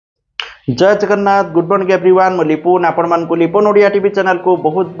जय Jagannath good morning everyone मु लिपुन आपण मानकु लिपुन ओडिया टीवी चैनल को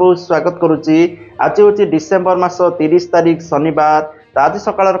बहुत बहुत स्वागत करुच्ची। आज हूँ डिसेम्बर मास 30 तारिख शनिवार। तो आज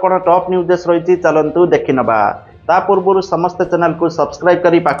सकाळ कौन टॉप न्यूज रही चलतु देखि नबा। ता पूर्व समस्त चैनल को सब्सक्राइब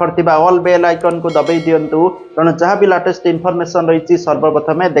करी पाखर थिबा ऑल बेल आइकन को दबाई दियंतु तेणु जहाँ भी लेटेस्ट इनफॉरमेशन रही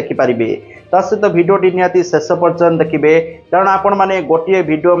सर्वप्रथमे देखिपारे। ता सहित भिडियो निहाती शेष पर्यंत देखिए कारण आपण माने गोटे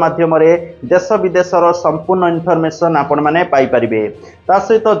भिडियो माध्यम देश विदेशर संपूर्ण इनफॉरमेशन आपण माने पाई परिबे। ता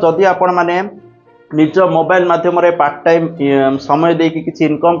सहित जदि आपण माने निज मोबाइल माध्यम पार्ट टाइम समय देकी किसी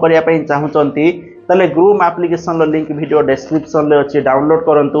इनकम करने चाहूँगी ताले group application link video description अच्छी डाउनलोड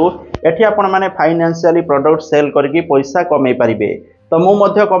करूँ। एठी आपण माने फाइनेंशियली प्रोडक्ट सेल करके पैसा कमे पारिबे। तो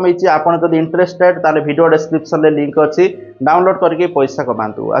मुझे कमेची आपन जब इंटरेस्टेड ताले वीडियो डिस्क्रिप्शन लिंक अच्छी डाउनलोड करके पैसा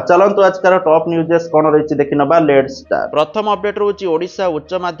कमातु। चलतु आजकल टॉप न्यूजेस कौन रही देखि नबा। Let's start. प्रथम अपडेट रोची ओडिशा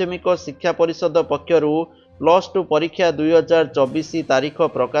उच्च माध्यमिक शिक्षा परिषद पक्षरु +2 परीक्षा 2024 तारीख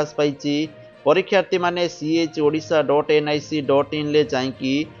प्रकाश पाई। परीक्षार्थी माने ch.odisha.nic.in ले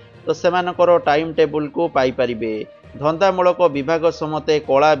जाइकी तो सेमानकर टाइम टेबुल को पाई परिबे। धंदामूलक विभाग समते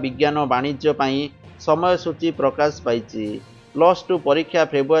कला विज्ञान वाणिज्य पाई समय सूची प्रकाश पाई। +2 परीक्षा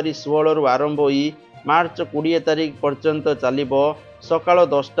फेब्रुआरी 16 रु आरंभ होई मार्च 20 तारीख पर्यंत चलिबो। सकाळ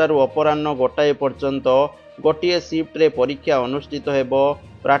 10टा रु अपराह्न 1टा पर्यंत गोटे शिफ्ट रे परीक्षा अनुष्ठित हेबो।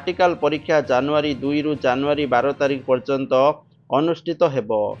 प्रैक्टिकल परीक्षा जनवरी 2 रु जनवरी 12 तारीख पर्यंत अनुष्ठित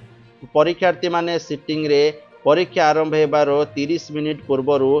हेबो। परीक्षार्थी माने सिटिंग रे परीक्षा आरंभ हेबार 30 मिनिट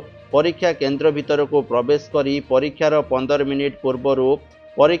पूर्वर परीक्षा केन्द्र भीतर को प्रवेश करी परीक्षार 15 मिनिट पूर्वर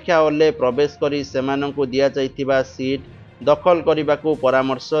परीक्षा हॉल प्रवेश करी सेमानंकु दिया जाइथिबा सीट दखल करने को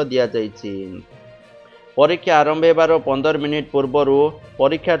परामर्श दिया जाइछि। परीक्षा आरंभ हेबार 15 मिनिट पूर्वर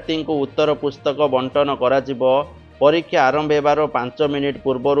परीक्षार्थी को उत्तर पुस्तक बंटन करा जिवो। परीक्षा आरंभ हेबार 5 मिनिट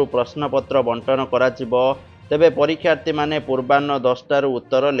पूर्वर प्रश्नपत्र बंटन करा जिवो। तेबे परीक्षार्थी माने पूर्वाह्न 10टार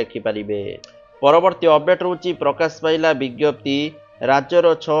उत्तर लिखिपारे। परवर्ती अपडेट रोची प्रकाश पाइला विज्ञप्ति राज्यर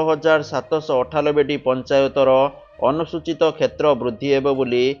 6798 पंचायतर अनुसूचित क्षेत्र वृद्धि हेबो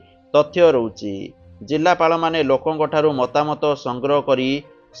बोली तथ्य रोची। जिलापाल माने लोकंक ठारू मतामत संग्रह करी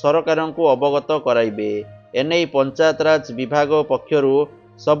सरकारंकु को अवगत कराइबे। एने पंचायत राज विभाग पक्षरु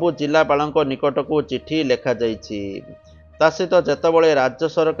सबु जिलापालंक निकट को चिठी लेखा जाइछि। ता सहित जेतेबेले राज्य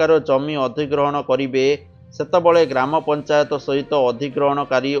सरकार जमी अधिग्रहण करिवे सेतेबेले ग्राम पंचायत सहित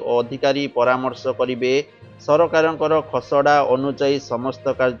अधिग्रहणकारी अधिकारी परामर्श करिवे। सरकारंकर खसड़ा अनुଯାयी समस्त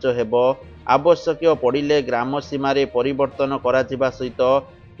कार्य हेबो। आवश्यक पड़िले ग्राम सीमारे परिवर्तन करा जिबा सहित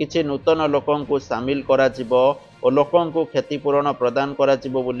किछि नूतन लोकंकु सामिल करा जिवो और लोकंकु क्षतिपूरण प्रदान करा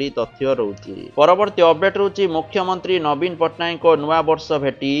जिवो बोली तथ्य रहउछि। परवर्ती अपडेट रहउछि मुख्यमंत्री नवीन पट्टनायक को नुआ वर्ष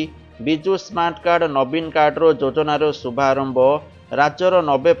भेटी बिजु स्मार्ट कार्ड नवीन कार्डर योजनार शुभारंभ। राज्यर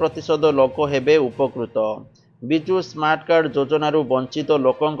 90% लोक हेबे उपकृत। बिजु स्मार्ट कार्ड योजनार वंचित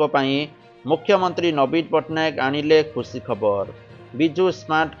लोकंक पई मुख्यमंत्री नवीन पट्टनायक आनिले खुशी खबर। बिजु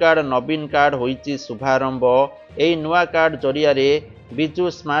स्मार्ट कार्ड नवीन कार्ड होईची शुभारंभ। एई नुआ कार्ड जरिया रे बिजु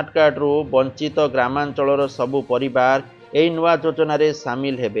स्मार्ट कार्ड रु वंचित ग्रामांचलर सबु परिवार एई नुआ योजना रे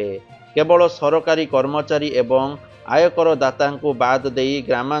शामिल हेबे। केवल सरकारी कर्मचारी एवं आयकर दातांकु बाद देई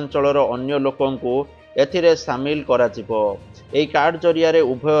ग्रामांचलर अन्य लोकंकु एथिरे शामिल करा जिवो। एई कार्ड जरिया रे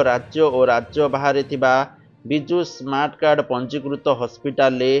उभय राज्य और राज्य बाहर थिबा बिजु स्मार्ट कार्ड पंजीकृत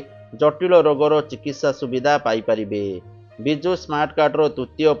हॉस्पिटल ले जटिल रोगर चिकित्सा सुविधा पाई परिबे। बिजु स्मार्ट कार्डर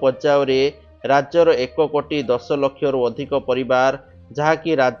तृतीय पर्याय रे राज्यर 1,10,00,000 रु अधिक परिवार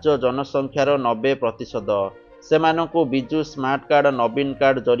जहाँकि राज्य जनसंख्यार 90% सेमानंकु बिजु स्मार्ट कार्ड नवीन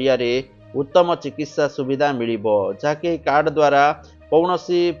कार्ड जरिया रे उत्तम चिकित्सा सुविधा मिलिबो। जहाँकि कार्ड द्वारा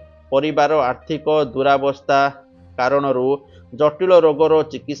कौनसी परिवार आर्थिक दुरावस्था कारणरू जटिल रोगर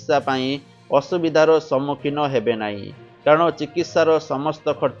चिकित्सा पाई असुविधार सम्मुखीन हेबे नाही कारण चिकित्सार समस्त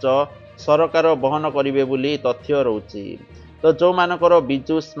खर्च सरकार बहन करिवे बोली तथ्य रहउछि। तो जो मानकर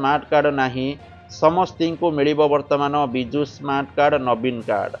बिजु स्मार्ट कार्ड नाही समस्ती को मिलिबो वर्तमान बिजु स्मार्ट कार्ड नवीन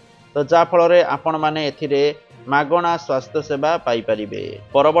कार्ड। तो जा फल आपण माने एथिरे मागणा स्वास्थ्य सेवा पाई परिबे।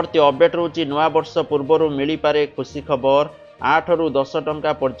 परवर्ती अपडेट रहउछि नुआ वर्ष पूर्वरु मिली पारे खुशी खबर। 8 रु 10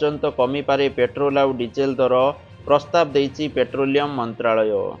 टंका पर्यंत कमी पारे पेट्रोल और डीजेल दर प्रस्ताव देइछि पेट्रोलियम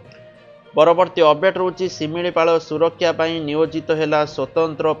मंत्रालय। परवर्ती अपडेट रहउछि सिमिलीपाल सुरक्षा पाई नियोजित हेला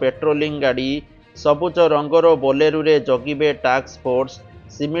स्वतंत्र पेट्रोलिंग गाड़ी। सबुज रंगर बोलेरू रे जगिबे टास्क फोर्स।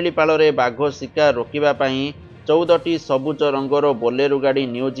 सिमिलीपाल रे बाघ शिकार रोकिबा पाई 14टी सबुज रंगर बोलेरू गाड़ी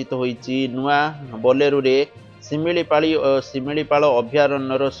नियोजित होइछि। नुआ बोलेरू रे सिमिलीपाल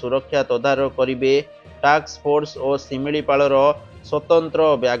अभयारण्यर सुरक्षा तदारख करिबे टास्क फोर्स और सिमिलीपालर स्वतंत्र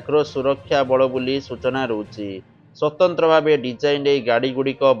व्याघ्र सुरक्षा बल बोली सूचना रहउछि। स्वतंत्र भावे डिजाइन ए गाड़ी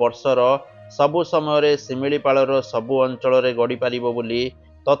गुड़िक वर्षर सबु समय सिमिलीपालर सबु अंचल गड़ी पारिबो बोली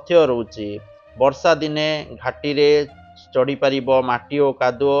तथ्य रहुछि वर्षा दिने घाटी रे चढ़ी पारिबो माटी ओ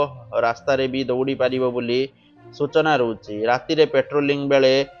कादुओ रास्ता रे भी दौड़ी पारिबो बोली सूचना रहुछि। राति रे पेट्रोलिंग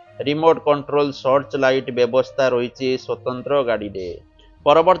बेले रिमोट कंट्रोल सर्च लाइट व्यवस्था रही स्वतंत्र गाड़ी रे।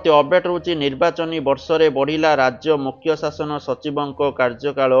 परवर्ती अपडेट रहुछि निर्वाचनी वर्ष रे बढ़िला राज्य मुख्य शासन सचिवों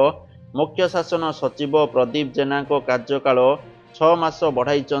कार्यकाल। मुख्य शासन सचिव प्रदीप जेना कार्यकाल 6 मास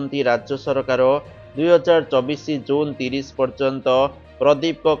बढ़ाई राज्य सरकार। 2024 जून 30 पर्यंत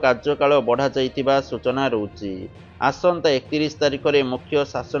प्रदीप को कार्यकाल बढ़ा जाइतिबा सूचना रहुछि। आसंता 31 तारिख रे मुख्य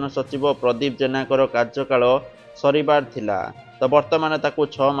शासन सचिव प्रदीप जेना कार्यकाल सरिबार थिला तो वर्तमान ताकू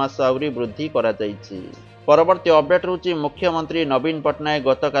 6 मास आउरी वृद्धि करा जाइछि। परवर्ती अपडेट रहुछि मुख्यमंत्री नवीन पट्टनायक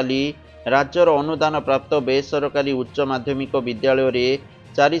गतकाली राज्यर अनुदान प्राप्त बेसरकारी उच्च माध्यमिक विद्यालय रे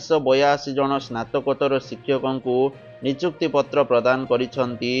 482 जन स्नातकोत्तर शिक्षकों को नियुक्ति पत्र प्रदान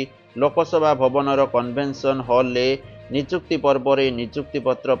करिसंती। लोकसभा भवनर कन्वेंशन हॉल ले नियुक्ति पर्व रे नियुक्ति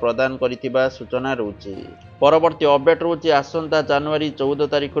पत्र प्रदान करिथिबा सूचना रहुछि। परवर्ती अपडेट रहुछि आसंता जनवरी 14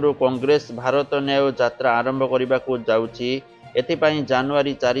 तारिख रु कांग्रेस भारत न्याय यात्रा आरंभ करिबाकू जाउछि। एथिपाई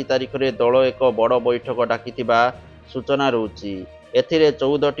जनवरी 4 तारिख रे दल एक बड़ बैठक डाकिथिबा सूचना रहुछि। एथिरे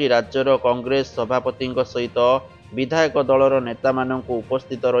 14टी राज्यर कांग्रेस सभापति सहित विधायक दलर नेता माननकू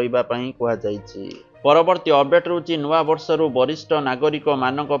उपस्थित रहिबा पई कुहा जाइछि। परवर्ती अपडेट रहुछि नुआ वर्षरु वरिष्ठ नागरिक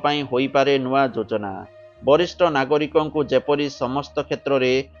मानक पई होई पारे नुआ योजना। वरिष्ठ नागरिकों को जेपरी समस्त क्षेत्र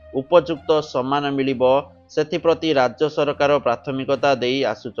में उपयुक्त सम्मान मिलिबो सेथिप्रति राज्य सरकार प्राथमिकता देई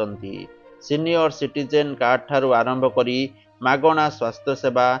आसुचंती। सीनियर सिटीजेन कार्ड ठारू आरंभ करी मागणा स्वास्थ्य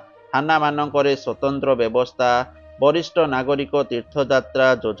सेवा थाना मानकरे स्वतंत्र व्यवस्था वरिष्ठ नागरिक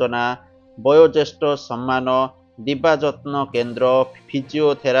तीर्थयात्रा योजना वयोज्येष्ठ सम्मान दिबा जत्न केन्द्र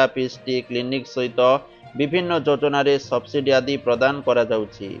फिजियोथेरापिस्ट क्लिनिक सहित विभिन्न योजना रे सब्सिडी आदि प्रदान करा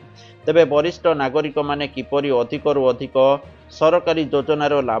जाउछि। तेबे वरिष्ठ नागरिक माने किपरि अधिकरु अधिक सरकारी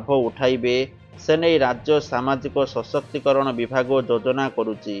योजनार लाभ उठाइबे सेनै राज्य सामाजिक सशक्तिकरण विभाग योजना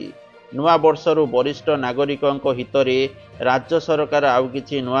करुछि। नुआ वर्षरु वरिष्ठ नागरिकों हितरे राज्य सरकार आउ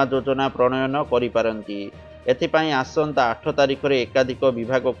किछि नुआ योजना प्रणयन करिपारंती। एथिपाई आसंता 8 तारिख रे एकाधिक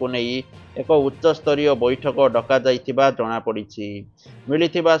विभाग को नहीं एक उच्च स्तरीय बैठक डका जाइथिबा जणा पड़िछि।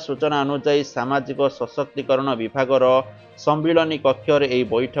 मिलिथिबा सूचना अनुसार सामाजिक सशक्तिकरण विभागर सम्मिलनी कक्षर एही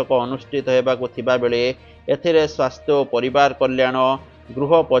बैठक अनुष्ठित हेबाकु थिबा बेले एथिरे स्वास्थ्य और परिवार कल्याण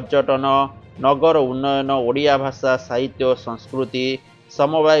गृह पर्यटन नगर उन्नयन ओडिया भाषा साहित्य संस्कृति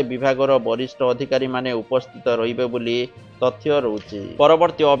समवाय विभागर वरिष्ठ अधिकारी माने उपस्थित रहिबे बोली तथ्य रहुछि।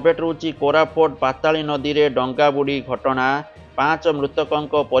 परवर्ती अपडेट रहुछि कोरापुट पाताली नदी रे डंगा बुड़ी घटना 5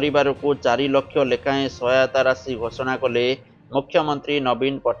 मृतकों परिवार को 4 लाख लेखाएं सहायता राशि घोषणा कले मुख्यमंत्री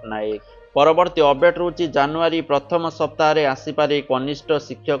नवीन पट्टनायक। परवर्ती अपडेट रहुछि जनवरी प्रथम सप्ताह रे आसीपारे कनिष्ठ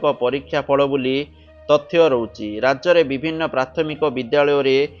शिक्षक परीक्षा फल बोली तथ्य रहुछि। राज्य रे विभिन्न प्राथमिक विद्यालय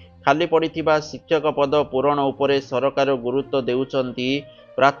रे खाली पड़िथिबा शिक्षक पद पूरण उपरे सरकार गुरुत्व देउछंती।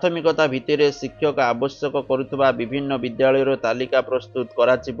 प्राथमिकता भित्तिरे शिक्षक आवश्यक करुथबा विभिन्न विद्यालयर तालिका प्रस्तुत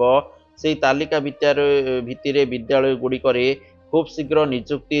कराजिबो। सेही तालिका भित्तिरे विद्यालय गुड़िकरे खूब शीघ्र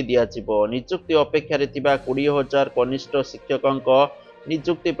नियुक्ति दियाजिबो। नियुक्ति अपेक्षा रे थिबा 20,000 कनिष्ठ शिक्षकों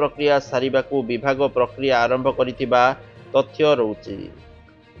नियुक्ति प्रक्रिया सारिबाकू विभाग प्रक्रिया आरंभ करिथिबा तथ्य रहुछि।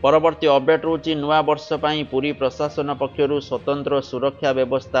 परवर्ती अपडेट रहुछि नुआ वर्ष पई पुरी प्रशासन पक्षरु स्वतंत्र सुरक्षा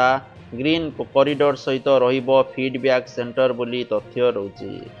व्यवस्था ग्रीन कॉरिडोर सहित रहिबो फीडबैक सेंटर बोली तथ्य रहुछि।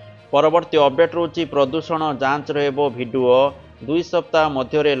 परवर्ती अपडेट रहुछि प्रदूषण जांच रहबो वीडियो 2 सप्ताह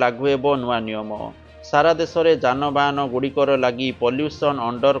मध्य लागू हेबो नुआ नियम। सारा देश में जानवाहन गुड़िकर लगी पॉल्यूशन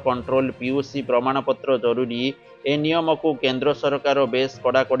अंडर कंट्रोल पीयूसी प्रमाणपत्र जरूरी। ए नियम को केंद्र सरकार बेस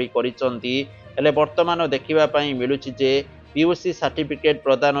कड़ाकड़ी करिसंती। हेले वर्तमान देखिबा पई मिलुछि जे पीयूसी सर्टिफिकेट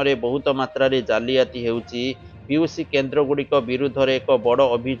प्रदान रे बहुत मात्रा रे जालियाती हेउछि। पीयूसी केन्द्र गुड़िक विरुद्ध रे एक बड़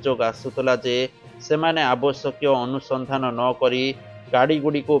अभियोग आसुतला जे सेमाने आवश्यक अनुसंधान न करी गाड़ी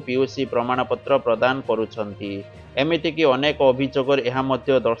गुड़ी को पीयूसी प्रमाणपत्र प्रदान करुछंती। एमिति कि अनेक अभियोग एहा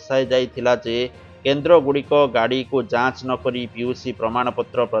मध्य दर्शाई जाइथिला जे केन्द्र गुड़िक गाड़ी को जांच न करी पीयूसी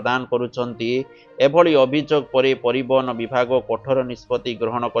प्रमाणपत्र प्रदान करुछंती। एभली अभियोग परे परिवहन विभाग कठोर निष्पत्ति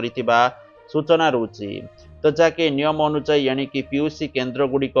ग्रहण करिथिबा सूचना रहुछि। तो जाके नियम अनुसार यानी कि पीयूसी केन्द्र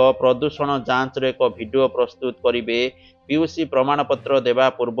गुड़िक प्रदूषण जांच रे एक वीडियो प्रस्तुत करिवे। पीयूसी प्रमाणपत्र देवा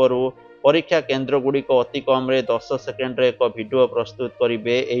पूर्व परीक्षा केन्द्र गुड़िक अति कम रे 10 सेकेंड रे एक वीडियो प्रस्तुत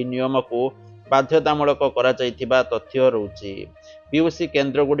करिवे। एही नियम को बाध्यतामूलक करा जाइथिबा तथ्य रहुछि। पीयूसी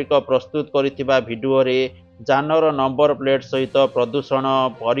केन्द्र गुड़िक प्रस्तुत करिथिबा वीडियो रे जानर नंबर प्लेट सहित प्रदूषण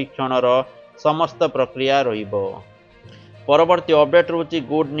परीक्षणर समस्त प्रक्रिया रहिबो। परवर्ती अपडेट रहुछि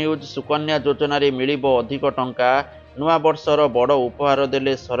गुड न्यूज सुकन्या योजना रे मिलिबो अधिक टंका। नुआ वर्षर बड़ उपहार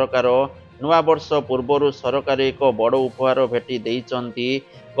देले सरकार। ନୂଆ ବର୍ଷ ପୂର୍ବରୁ ସରକାର ଏକ ବଡ଼ ଉପହାର ଭେଟି ଦେଇଛନ୍ତି।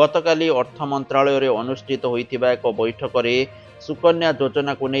 ଗତକାଲି ଅର୍ଥ ମନ୍ତ୍ରାଳୟରେ ଅନୁଷ୍ଠିତ ହୋଇଥିବା ଏକ ବୈଠକରେ ସୁକନ୍ୟା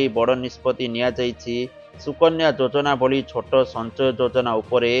ଯୋଜନାକୁ ନେଇ ବଡ଼ ନିଷ୍ପତ୍ତି ନିଆଯାଇଛି। ସୁକନ୍ୟା ଯୋଜନା ଭଳି ଛୋଟ ସଞ୍ଚୟ ଯୋଜନା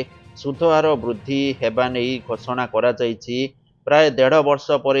ଉପରେ ସୁଧହାର ବୃଦ୍ଧି ହେବା ନେଇ ଘୋଷଣା କରାଯାଇଛି। ପ୍ରାୟ 1.5 ବର୍ଷ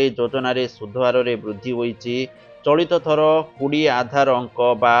ପରେ ଯୋଜନାରେ ସୁଧହାରରେ ବୃଦ୍ଧି ହୋଇଛି। ଚଳିତ ଥର 20 ଆଧାର ଅଙ୍କ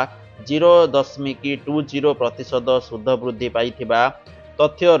ବା 0.20% ସୁଧ ବୃଦ୍ଧି ପାଇଥିବା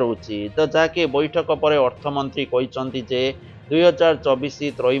ତଥ୍ୟ ରହୁଛି। ତ ଯାହାକି ବୈଠକ ପରେ ଅର୍ଥମନ୍ତ୍ରୀ କହିଛନ୍ତି ଯେ 2024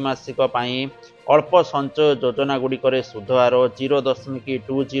 ତ୍ରୈମାସିକ ପାଇଁ ଅଳ୍ପ ସଞ୍ଚୟ ଯୋଜନାଗୁଡ଼ିକରେ ସୁଧହାର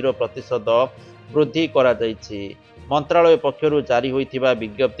 0.20% ବୃଦ୍ଧି କରାଯାଇଛି। ମନ୍ତ୍ରାଳୟ ପକ୍ଷରୁ ଜାରି ହୋଇଥିବା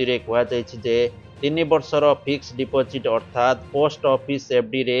ବିଜ୍ଞପ୍ତିରେ କୁହାଯାଇଛି ଯେ 3 ବର୍ଷର ଫିକ୍ସ ଡିପୋଜିଟ୍ ଅର୍ଥାତ୍ ପୋଷ୍ଟ ଅଫିସ୍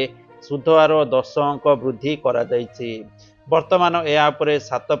ଏଫ୍ଡିରେ ସୁଧହାର 10 ଅଙ୍କ ବୃଦ୍ଧି କରାଯାଇଛି। ବର୍ତ୍ତମାନ ଏହା ଉପରେ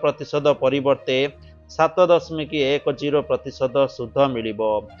 7% ପରିବର୍ତ୍ତେ 7.10% ସୁଧ ମିଳିବ।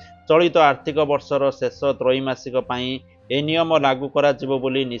 ଚଳିତ ଆର୍ଥିକ ବର୍ଷର ଶେଷ ତ୍ରୈମାସିକ ପାଇଁ ଏହି ନିୟମ ଲାଗୁ କରାଯିବ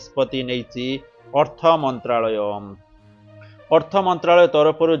ବୋଲି ନିଷ୍ପତ୍ତି ନେଇଛି ଅର୍ଥ ମନ୍ତ୍ରାଳୟ। ଅର୍ଥ ମନ୍ତ୍ରାଳୟ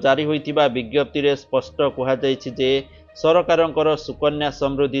ତରଫରୁ ଜାରି ହୋଇଥିବା ବିଜ୍ଞପ୍ତିରେ ସ୍ପଷ୍ଟ କୁହାଯାଇଛି ଯେ ସରକାରଙ୍କର ସୁକନ୍ୟା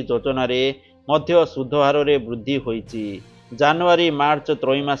ସମୃଦ୍ଧି ଯୋଜନାରେ ମଧ୍ୟ ସୁଧହାରରେ ବୃଦ୍ଧି ହୋଇଛି। ଜାନୁଆରୀ ମାର୍ଚ୍ଚ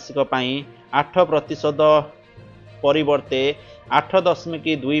ତ୍ରୈମାସିକ ପାଇଁ 8% ପରିବର୍ତ୍ତେ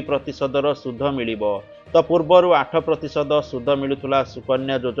 8.2%ର ସୁଧ ମିଳିବ। ତ ପୂର୍ବରୁ 8% ସୁଧ ମିଳୁଥିଲା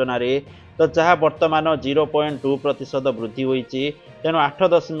ସୁକନ୍ୟା ଯୋଜନାରେ, ତ ଯାହା ବର୍ତ୍ତମାନ 0.2% ବୃଦ୍ଧି ହୋଇଛି। ତେଣୁ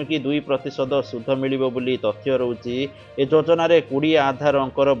 8.2% ସୁଧ ମିଳିବ ବୋଲି ତଥ୍ୟ ରହୁଛି। ଏ ଯୋଜନାରେ 20 ଆଧାର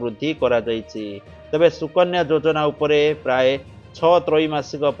ଅଙ୍କର ବୃଦ୍ଧି କରାଯାଇଛି। ତେବେ ସୁକନ୍ୟା ଯୋଜନା ଉପରେ ପ୍ରାୟ 6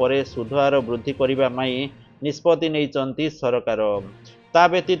 ତ୍ରୈମାସିକ ପରେ ସୁଧହାର ବୃଦ୍ଧି କରିବା ପାଇଁ ନିଷ୍ପତ୍ତି ନେଇଛନ୍ତି ସରକାର। ତା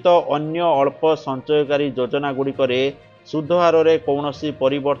ବ୍ୟତୀତ ଅନ୍ୟ ଅଳ୍ପ ସଞ୍ଚୟକାରୀ ଯୋଜନାଗୁଡ଼ିକରେ ସୁଧହାରରେ କୌଣସି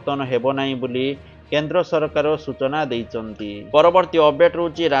ପରିବର୍ତ୍ତନ ହେବ ନାହିଁ ବୋଲି କେନ୍ଦ୍ର ସରକାର ସୂଚନା ଦେଇଛନ୍ତି। ପରବର୍ତ୍ତୀ ଅପଡେଟ୍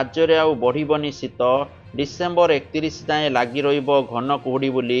ରହୁଛି ରାଜ୍ୟରେ ଆଉ ବଢ଼ିବନି ଶୀତ, ଡିସେମ୍ବର 31 ଯାଏଁ ଲାଗି ରହିବ ଘନ କୁହୁଡ଼ି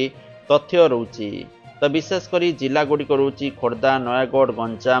ବୋଲି ତଥ୍ୟ ରହୁଛି। ତ ବିଶେଷ କରି ଜିଲ୍ଲାଗୁଡ଼ିକ ରହୁଛି ଖୋର୍ଦ୍ଧା, ନୟାଗଡ଼,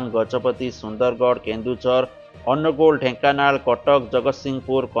 ଗଞ୍ଜାମ, ଗଜପତି, ସୁନ୍ଦରଗଡ଼, କେନ୍ଦୁଝର, ଅନୁଗୁଳ, ଢେଙ୍କାନାଳ, କଟକ,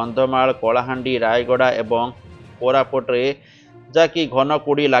 ଜଗତସିଂହପୁର, କନ୍ଧମାଳ, କଳାହାଣ୍ଡି, ରାୟଗଡ଼ା ଏବଂ କୋରାପୁଟରେ ଯାହାକି ଘନ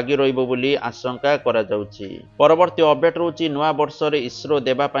କୁହୁଡ଼ି ଲାଗି ରହିବ ବୋଲି ଆଶଙ୍କା କରାଯାଉଛି। ପରବର୍ତ୍ତୀ ଅପଡେଟ୍ ରହୁଛି ନୂଆ ବର୍ଷରେ ଇସ୍ରୋ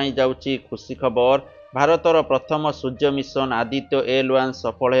ଦେବା ପାଇଁ ଯାଉଛି ଖୁସି ଖବର। ଭାରତର ପ୍ରଥମ ସୂର୍ଯ୍ୟ ମିଶନ ଆଦିତ୍ୟ L1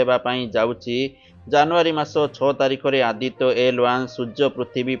 ସଫଳ ହେବା ପାଇଁ ଯାଉଛି। ଜାନୁଆରୀ ମାସ 6 ତାରିଖରେ ଆଦିତ୍ୟ L1 ସୂର୍ଯ୍ୟ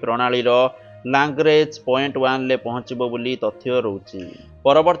ପୃଥିବୀ ପ୍ରଣାଳୀର ଲାଗ୍ରେଞ୍ଜ ପଏଣ୍ଟ 1ରେ ପହଞ୍ଚିବ ବୋଲି ତଥ୍ୟ ରହୁଛି।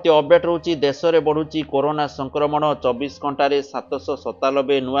 ପରବର୍ତ୍ତୀ ଅପଡେଟ୍ ରହୁଛି ଦେଶରେ ବଢ଼ୁଛି କରୋନା ସଂକ୍ରମଣ। 24 ଘଣ୍ଟାରେ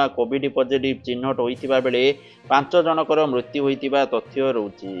 797 ନୂଆ କୋଭିଡ୍ ପଜିଟିଭ୍ ଚିହ୍ନଟ ହୋଇଥିବା ବେଳେ 5 ଜଣଙ୍କର ମୃତ୍ୟୁ ହୋଇଥିବା ତଥ୍ୟ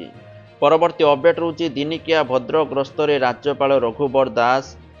ରହୁଛି। ପରବର୍ତ୍ତୀ ଅପଡେଟ୍ ରହୁଛି ଦିନିକିଆ ଭଦ୍ରକ ଗସ୍ତରେ ରାଜ୍ୟପାଳ Raghubar Das.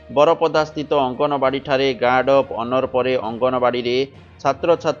 ବରପଦାସ୍ଥିତ ଅଙ୍ଗନବାଡ଼ିଠାରେ guard of honour ପରେ ଅଙ୍ଗନବାଡ଼ିରେ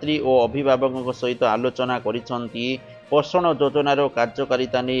ଛାତ୍ରଛାତ୍ରୀ ଓ ଅଭିଭାବକଙ୍କ ସହିତ ଆଲୋଚନା କରିଛନ୍ତି। ପୋଷଣ ଯୋଜନାର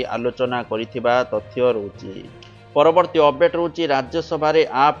କାର୍ଯ୍ୟକାରିତା ନେଇ ଆଲୋଚନା କରିଥିବା ତଥ୍ୟ ରହୁଛି। ପରବର୍ତ୍ତୀ ଅପଡେଟ୍ ରହୁଛି ରାଜ୍ୟସଭାରେ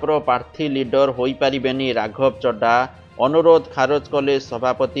ଆପର ପ୍ରାର୍ଥୀ ଲିଡର ହୋଇପାରିବେନି ରାଘବ ଚଡ୍ଡା, ଅନୁରୋଧ ଖାରଜ କଲେ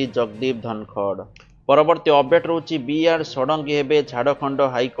ସଭାପତି ଜଗଦୀପ ଧନଖଡ଼। ପରବର୍ତ୍ତୀ ଅପଡେଟ୍ ରହୁଛି ବି.ଆର୍. ଷଡ଼ଙ୍ଗୀ ହେବେ ଝାଡ଼ଖଣ୍ଡ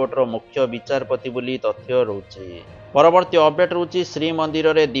ହାଇକୋର୍ଟର ମୁଖ୍ୟ ବିଚାରପତି ବୋଲି ତଥ୍ୟ ରହୁଛି। ପରବର୍ତ୍ତୀ ଅପଡେଟ୍ ରହୁଛି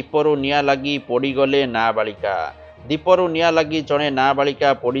ଶ୍ରୀମନ୍ଦିରରେ ଦୀପରୁ ନିଆଁ ଲାଗି ପୋଡ଼ିଗଲେ ନାବାଳିକା। ଦୀପରୁ ନିଆଁ ଲାଗି ଜଣେ ନାବାଳିକା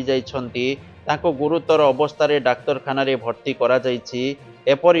ପୋଡ଼ିଯାଇଛନ୍ତି। ତାଙ୍କୁ ଗୁରୁତର ଅବସ୍ଥାରେ ଡାକ୍ତରଖାନାରେ ଭର୍ତ୍ତି କରାଯାଇଛି।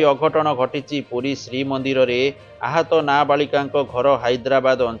 ଏପରି ଅଘଟଣ ଘଟିଛି ପୁରୀ ଶ୍ରୀମନ୍ଦିରରେ। ଆହତ ନାବାଳିକାଙ୍କ ଘର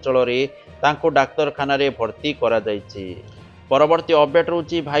ହାଇଦ୍ରାବାଦ ଅଞ୍ଚଳରେ। ତାଙ୍କୁ ଡାକ୍ତରଖାନାରେ ଭର୍ତ୍ତି କରାଯାଇଛି। ପରବର୍ତ୍ତୀ ଅପଡେଟ୍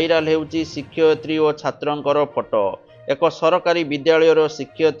ରହୁଛି ଭାଇରାଲ ହେଉଛି ଶିକ୍ଷୟିତ୍ରୀ ଓ ଛାତ୍ରଙ୍କର ଫଟୋ। ଏକ ସରକାରୀ ବିଦ୍ୟାଳୟର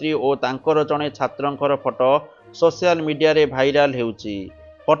ଶିକ୍ଷୟିତ୍ରୀ ଓ ତାଙ୍କର ଜଣେ ଛାତ୍ରଙ୍କର ଫଟୋ ସୋସିଆଲ ମିଡିଆରେ ଭାଇରାଲ ହେଉଛି।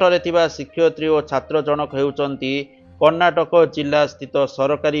 ଫଟୋରେ ଥିବା ଶିକ୍ଷୟିତ୍ରୀ ଓ ଛାତ୍ର ଜଣକ ହେଉଛନ୍ତି କର୍ଣ୍ଣାଟକ ଜିଲ୍ଲା ସ୍ଥିତ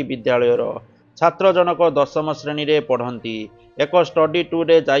ସରକାରୀ ବିଦ୍ୟାଳୟର। ଛାତ୍ର ଜଣକ 10ମ ଶ୍ରେଣୀରେ ପଢ଼ନ୍ତି। ଏକ ଷ୍ଟଡି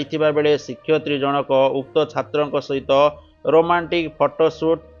ଟୁର୍ରେ ଯାଇଥିବା ବେଳେ ଶିକ୍ଷୟିତ୍ରୀ ଜଣକ ଉକ୍ତ ଛାତ୍ରଙ୍କ ସହିତ ରୋମାଣ୍ଟିକ ଫଟୋ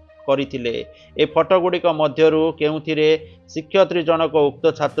ସୁଟ୍ କରିଥିଲେ। ଏ ଫଟୋଗୁଡ଼ିକ ମଧ୍ୟରୁ କେଉଁଥିରେ ଶିକ୍ଷୟିତ୍ରୀ ଜଣକ ଉକ୍ତ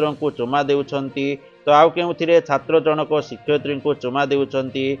ଛାତ୍ରଙ୍କୁ ଚୁମା ଦେଉଛନ୍ତି, ତ ଆଉ କେଉଁଥିରେ ଛାତ୍ର ଜଣକ ଶିକ୍ଷୟିତ୍ରୀଙ୍କୁ ଚୁମା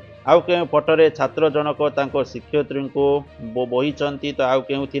ଦେଉଛନ୍ତି, ଆଉ କେଉଁ ଫଟୋରେ ଛାତ୍ର ଜଣକ ତାଙ୍କ ଶିକ୍ଷୟିତ୍ରୀଙ୍କୁ ବୋହିଛନ୍ତି, ତ ଆଉ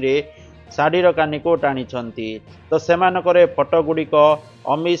କେଉଁଥିରେ ଶାଢ଼ୀର କାନିକୁ ଟାଣିଛନ୍ତି। ତ ସେମାନଙ୍କର ଫଟୋଗୁଡ଼ିକ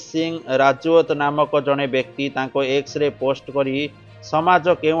ଅମିତ ସିଂ ରାଜୱତ ନାମକ ଜଣେ ବ୍ୟକ୍ତି ତାଙ୍କ ଏକ୍ସରେ ପୋଷ୍ଟ କରି ସମାଜ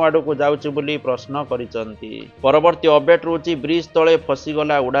କେଉଁ ଆଡ଼କୁ ଯାଉଛି ବୋଲି ପ୍ରଶ୍ନ କରିଛନ୍ତି। ପରବର୍ତ୍ତୀ ଅପଡେଟ୍ ରହୁଛି ବ୍ରିଜ ତଳେ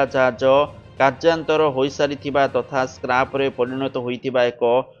ଫସିଗଲା ଉଡ଼ାଜାହାଜ। କାର୍ଯ୍ୟାନ୍ତର ହୋଇସାରିଥିବା ତଥା ସ୍କ୍ରାପରେ ପରିଣତ ହୋଇଥିବା ଏକ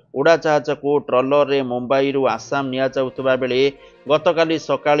ଉଡ଼ାଜାହାଜକୁ ଟ୍ରଲରରେ ମୁମ୍ବାଇରୁ ଆସାମ ନିଆଯାଉଥିବା ବେଳେ ଗତକାଲି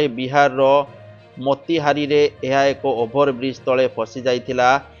ସକାଳେ ବିହାରର ମୋତିହାରୀରେ ଏହା ଏକ ଓଭରବ୍ରିଜ ତଳେ ଫସି ଯାଇଥିଲା।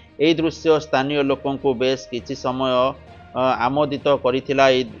 ଏହି ଦୃଶ୍ୟ ସ୍ଥାନୀୟ ଲୋକଙ୍କୁ ବେଶ କିଛି ସମୟ आमोदित करिथिला।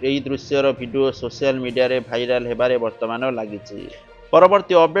 एई दृश्यर वीडियो सोशल मीडिया रे भाइराल हेबारे वर्तमान लागिछि।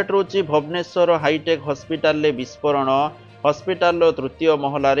 परवर्ती अपडेट रोची भुवनेश्वर हाईटेक हॉस्पिटल ले विस्फोरण। हॉस्पिटल तृतीय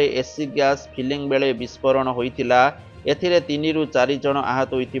महलार एसी गैस फिलिंग बेले विस्फोरण होइथिला। एथिरे 3 ରୁ 4 जन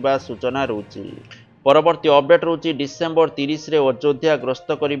आहत होइथिबा सूचना रहउछि। परवर्ती अपडेट रहउछि डिसेंबर 30 रे अयोध्या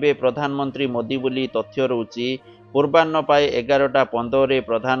ग्रस्त करिवे प्रधानमंत्री मोदी बोली तथ्य रहउछि। पूर्वाह्न पाए 11:15 रे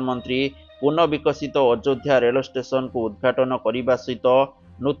प्रधानमंत्री पुनः विकसित अयोध्या रेल स्टेशन को उद्घाटन करने सहित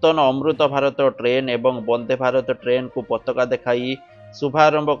नूतन अमृत भारत ट्रेन एवं वंदे भारत ट्रेन को पताका देखाई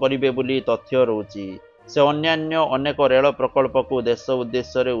शुभारंभ करिवे बोली तथ्य रहउछि। से अन्यान्य अनेक रेल प्रकल्प को देश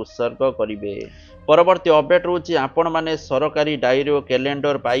उद्देश्य रे उत्सर्ग करिवे। परवर्ती अपडेट रहउछि आपण माने सरकारी डायरी और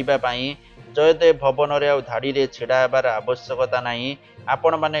कैलेंडर पाइबा पई जयदेव भवन रे धाड़ी रे छिड़ा हेबार आवश्यकता नहीं।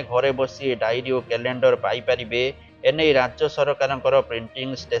 आपण माने घरे बसी डायरी और कैलेंडर पाई परिबे। एने राज्य सरकार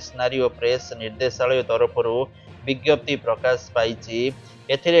प्रिंटिंग स्टेशनरी और प्रेस निर्देशालय तरफ विज्ञप्ति प्रकाश पाई।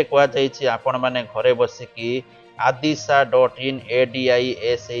 एथिरे कहा जायछि आपण माने घरे बसिकी adisa.in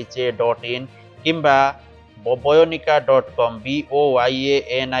adisa.in किंबा boyanika.com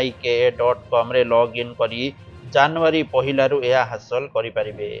boyanika.com रे लॉग इन करी जनवरी 1 रु यह हासिल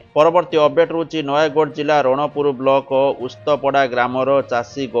करिपारिबे। परवर्ती अपडेट रहउछि नयागढ़ जिला रणपुर ब्लॉक उस्तपड़ा ग्रामर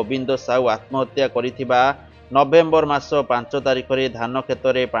चाषी गोविंद साहू आत्महत्या करिथिबा। नवेम्बर मास 5 तारिख रे धान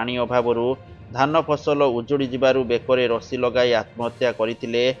क्षेत्र पानी अभावरू धान फसल उजुड़ी जिबारु बेकरे रसी लगाई आत्महत्या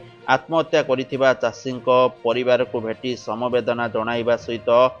करिथिले। आत्महत्या करिथिबा चाषींको परिवार को भेटी समवेदना जणाइबा सहित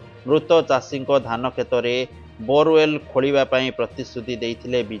मृत चाषींको धान क्षेत्र बोरवेल खोलिबा पई प्रतिश्रुति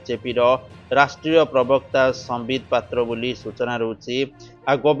देइथिले बीजेपी राष्ट्रीय प्रवक्ता संबित पात्र बोली सूचना रहउछि।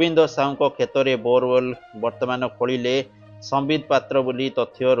 आ गोविंद साहूंको क्षेत्र बोरवेल वर्तमान खोलिले संबित पात्र बोली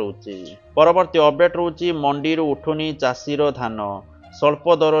तथ्य रहउछि। परवर्ती अपडेट रहउछि मंडी रु उठुनी चाषीर धान स्वल्प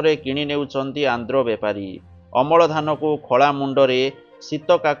दर रे किनि नेउछंती आंध्र बेपारी। अमल धान को खळा मुंडरे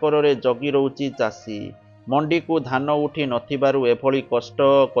शीत काकर रे जगी रहउछि चाषी। मंडी को धान उठी नथिबारु एभली कष्ट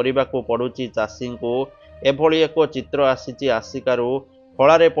करिबाकू पडुछि चाषींको। एभली एक चित्र आसीछि आसिकारु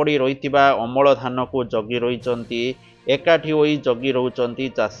खଳାରେ पड़ी रहिथिबा अमल धान को जगी रहिचंती एकाठी होई जगी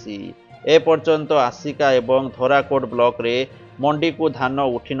रहउचंती चाषी। ए पर्यंत आसिका एवं धराकोट ब्लॉक रे मंडी को धान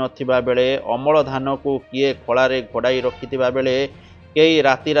उठी नथिबा बेले अमल धान को किए खଳାରେ घोड़ाई रखिथिबा बेले केई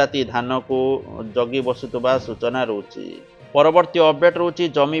राति राति धान को जगी बसुतबा सूचना रहउछि। परवर्ती अपडेट रहउछि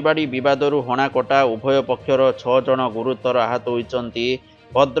जमीबाड़ी विवादरू हणाकटा उभय पक्षर 6 जन गुरुतर आहत होइचंती।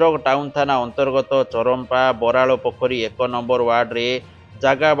 भद्रक टाउन थाना अंतर्गत चरंपा बराल पोखरी 1 नंबर वार्ड रे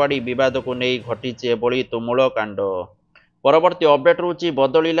जागाबाड़ी विवाद को नहीं घटी एभली तुमुल कांड। परवर्ती अपडेट रहउछि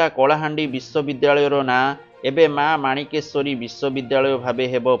बदलिला कलाहांडी विश्वविद्यालय ना एबे मां माणिकेश्वरी विश्वविद्यालय भावे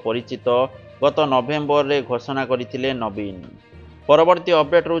हेबो परिचित। गत नवेम्बर रे घोषणा करिथिले नवीन। परवर्ती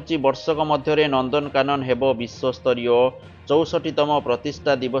अपडेट रहउछि वर्षक मध्यरे नंदनकानन हेबो विश्वस्तरीय। 64तम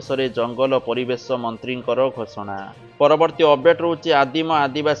प्रतिष्ठा दिवस रे जंगल परिवेश मंत्री घोषणा। परवर्ती अपडेट रहउछि आदिम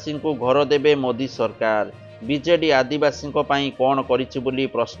आदिवासी को घर देबे मोदी सरकार। बीजेडी आदिवासी कौन करिछि बोली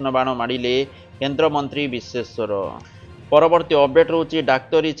प्रश्नबाण मारिले केंद्र मंत्री विश्वेश्वर। परवर्ती अपडेट रहउछि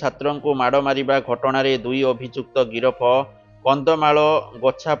डाक्तरी छात्रों को माड़ मारिबा घटना रे 2 अभियुक्त गिरफ। कंदमाल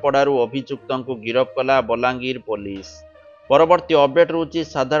गछापड़ारू अभियुक्तों को गिरफ कला बलांगीर पुलिस। परवर्ती अपडेट रहउछि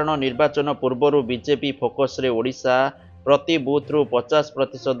साधारण निर्वाचन पूर्व बीजेपी फोकस रे ओडिशा प्रति बूथ रु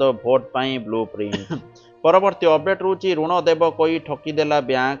 50% भोट पाई ब्लू प्रिंट। परवर्ती अपडेट रहउछि ऋण देव कोई ठकीदेला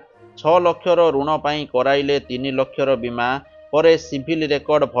बैंक। 6 लक्षर ऋण पाई कराइले 3 लक्षर बीमा परे सिविल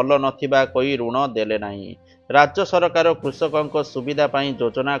रेकर्ड भल नथिबा कोई ऋण देले नाही। राज्य सरकार कृषकों सुविधा पाई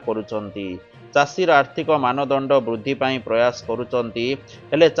योजना करुचंती। चाषीर आर्थिक मानदंड वृद्धि पाई प्रयास करुचंती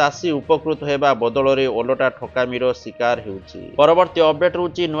हेले चाषी उपकृत हेबा बदल रे ओलटा ठकामीर शिकार हेउछि। परवर्ती अपडेट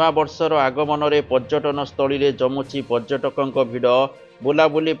रहउछि नुआ वर्षर आगमन रे पर्यटन स्थली रे जमुछि पर्यटकों भिड़।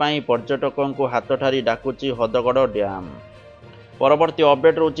 बुलाबुली पाई पर्यटकों को हाथठारी डाकुछि हदगड़ डैम। परवर्ती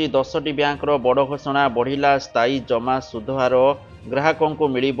अपडेट रहउछि 10टी बैंकर बड़ घोषणा बढ़िला स्थायी जमा सुधहार ग्राहकों को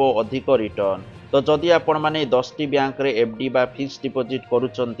मिलिबो अधिक रिटर्न। तो जदि आपण माने 10टी बैंक रे एफडी बा फिक्स डिपोजिट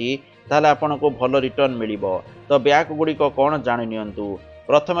करूचंती ताले आपण को भल रिटर्न मिलिबो। तो बैंक गुडी को कोन जानि नियंतु।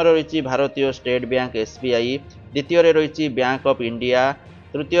 प्रथम रे रहिछि भारतीय स्टेट बैंक एसबीआई, द्वितीय रे रहिछि बैंक ऑफ इंडिया,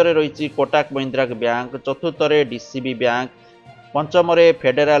 तृतीय रे रहिछि कोटक महिंद्रा बैंक, चतुर्थ रे डीसीबी बैंक, पंचम रे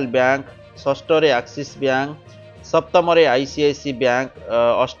फेडरल बैंक, षष्ठ रे एक्सिस बैंक, सप्तम रे आईसीआईसी बैंक,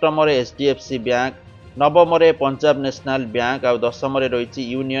 अष्टम रे एचडीएफसी बैंक, नवम रे पंजाब नेशनल बैंक और दशम रे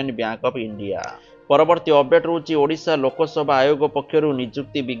रहिछि यूनियन बैंक ऑफ इंडिया। परवर्ती अपडेट रहउछि ओडिशा लोकसभा आयोग पक्षरु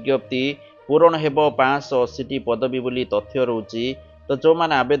नियुक्ति विज्ञप्ति पूरण हेबो 580टी पदवी बोली तथ्य रहउछि। तो जो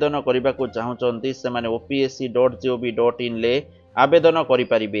माने आवेदन करबा को चाहुचंती से माने opsc.gov.in ले आवेदन करि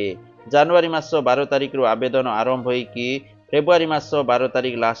परिबे। ଜାନୁଆରୀ ମାସ 12 ତାରିଖରୁ ଆବେଦନ ଆରମ୍ଭ ହୋଇକି ଫେବୃଆରୀ ମାସ 12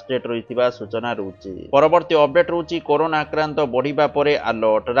 ତାରିଖ ଲାଷ୍ଟ ଡେଟ୍ ରହିଥିବା ସୂଚନା ରହୁଛି। ପରବର୍ତ୍ତୀ ଅପଡେଟ୍ ରହୁଛି କରୋନା ଆକ୍ରାନ୍ତ ବଢ଼ିବା ପରେ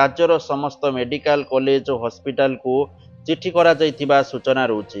ଆଲର୍ଟ। ରାଜ୍ୟର ସମସ୍ତ ମେଡିକାଲ କଲେଜ ଓ ହସ୍ପିଟାଲକୁ ଚିଠି କରାଯାଇଥିବା ସୂଚନା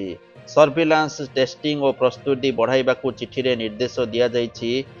ରହୁଛି। ସର୍ଭିଲାନ୍ସ ଟେଷ୍ଟିଂ ଓ ପ୍ରସ୍ତୁତି ବଢ଼ାଇବାକୁ ଚିଠିରେ ନିର୍ଦ୍ଦେଶ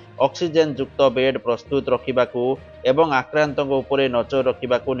ଦିଆଯାଇଛି। ଅକ୍ସିଜେନ ଯୁକ୍ତ ବେଡ୍ ପ୍ରସ୍ତୁତ ରଖିବାକୁ ଏବଂ ଆକ୍ରାନ୍ତଙ୍କ ଉପରେ ନଜର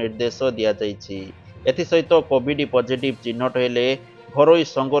ରଖିବାକୁ ନିର୍ଦ୍ଦେଶ ଦିଆଯାଇଛି। ଏଥିସହିତ କୋଭିଡ୍ ପଜିଟିଭ୍ ଚିହ୍ନଟ ହେଲେ ଘରୋଇ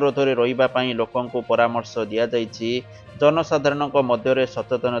ସଙ୍ଗରୋଧରେ ରହିବା ପାଇଁ ଲୋକଙ୍କୁ ପରାମର୍ଶ ଦିଆଯାଇଛି। ଜନସାଧାରଣଙ୍କ ମଧ୍ୟରେ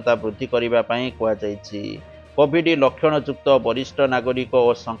ସଚେତନତା ବୃଦ୍ଧି କରିବା ପାଇଁ କୁହାଯାଇଛି। କୋଭିଡ୍ ଲକ୍ଷଣଯୁକ୍ତ ବରିଷ୍ଠ ନାଗରିକ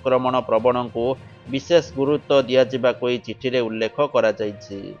ଓ ସଂକ୍ରମଣ ପ୍ରବଣଙ୍କୁ ବିଶେଷ ଗୁରୁତ୍ୱ ଦିଆଯିବାକୁ ଏହି ଚିଠିରେ ଉଲ୍ଲେଖ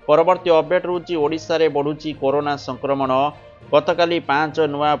କରାଯାଇଛି। ପରବର୍ତ୍ତୀ ଅପଡେଟ୍ ରହୁଛି ଓଡ଼ିଶାରେ ବଢ଼ୁଛି କରୋନା ସଂକ୍ରମଣ। ଗତକାଲି 5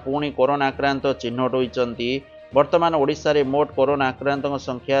 ନୂଆ ପୁଣି କରୋନା ଆକ୍ରାନ୍ତ ଚିହ୍ନଟ ହୋଇଛନ୍ତି। ବର୍ତ୍ତମାନ ଓଡ଼ିଶାରେ ମୋଟ କରୋନା ଆକ୍ରାନ୍ତଙ୍କ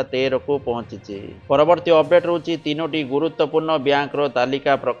ସଂଖ୍ୟା 13କୁ ପହଞ୍ଚିଛି। ପରବର୍ତ୍ତୀ ଅପଡେଟ୍ ରହୁଛି 3ଟି ଗୁରୁତ୍ୱପୂର୍ଣ୍ଣ ବ୍ୟାଙ୍କର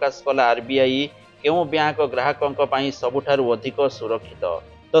ତାଲିକା ପ୍ରକାଶ କଲା ଆରବିଆଇ। କେଉଁ ବ୍ୟାଙ୍କ ଗ୍ରାହକଙ୍କ ପାଇଁ ସବୁଠାରୁ ଅଧିକ ସୁରକ୍ଷିତ?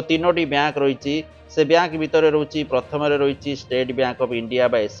 ତ 3ଟି ବ୍ୟାଙ୍କ ରହିଛି। ସେ ବ୍ୟାଙ୍କ ଭିତରେ ରହୁଛି ପ୍ରଥମରେ ରହିଛି ଷ୍ଟେଟ୍ ବ୍ୟାଙ୍କ ଅଫ୍ ଇଣ୍ଡିଆ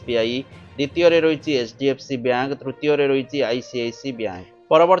ବା ଏସ୍ବିଆଇ, ଦ୍ୱିତୀୟରେ ରହିଛି ଏଚ୍ଡିଏଫ୍ସି ବ୍ୟାଙ୍କ, ତୃତୀୟରେ ରହିଛି ଆଇସିଆଇସି ବ୍ୟାଙ୍କ।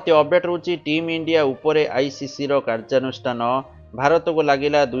 ପରବର୍ତ୍ତୀ ଅପଡେଟ୍ ରହୁଛି ଟିମ୍ ଇଣ୍ଡିଆ ଉପରେ ଆଇସିସିର କାର୍ଯ୍ୟାନୁଷ୍ଠାନ। ଭାରତକୁ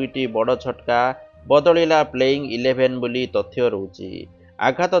ଲାଗିଲା 2ଟି ବଡ଼ ଝଟକା, ବଦଳିଲା ପ୍ଲେଇଂ 11 ବୋଲି ତଥ୍ୟ ରହୁଛି।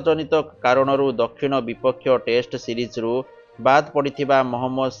 ଆଘାତଜନିତ କାରଣରୁ ଦକ୍ଷିଣ ବିପକ୍ଷ ଟେଷ୍ଟ ସିରିଜରୁ ବାଦ୍ ପଡ଼ିଥିବା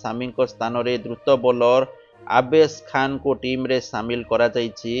ମହମ୍ମଦ ସାମିଙ୍କ ସ୍ଥାନରେ ଦ୍ରୁତ ବୋଲର ଆବେଶ ଖାନଙ୍କୁ ଟିମ୍ରେ ସାମିଲ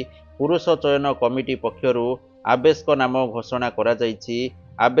କରାଯାଇଛି। ପୁରୁଷ ଚୟନ କମିଟି ପକ୍ଷରୁ ଆବେଶଙ୍କ ନାମ ଘୋଷଣା କରାଯାଇଛି।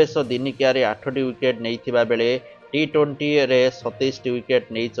 ଆବେଶ ଦିନିକିଆରେ 8ଟି ୱିକେଟ୍ ନେଇଥିବା ବେଳେ ଟି20ରେ 27ଟି ୱିକେଟ୍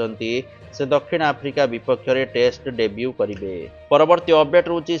ନେଇଛନ୍ତି। ସେ ଦକ୍ଷିଣ ଆଫ୍ରିକା ବିପକ୍ଷରେ ଟେଷ୍ଟ ଡେବ୍ୟୁ କରିବେ। ପରବର୍ତ୍ତୀ ଅପଡେଟ୍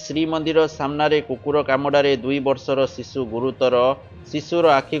ରହୁଛି ଶ୍ରୀମନ୍ଦିର ସାମ୍ନାରେ କୁକୁର କାମୁଡ଼ାରେ 2 ବର୍ଷର ଶିଶୁ ଗୁରୁତର। ଶିଶୁର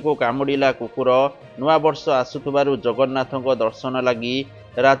ଆଖିକୁ କାମୁଡ଼ିଲା କୁକୁର। ନୂଆବର୍ଷ ଆସୁଥିବାରୁ ଜଗନ୍ନାଥଙ୍କ ଦର୍ଶନ ଲାଗି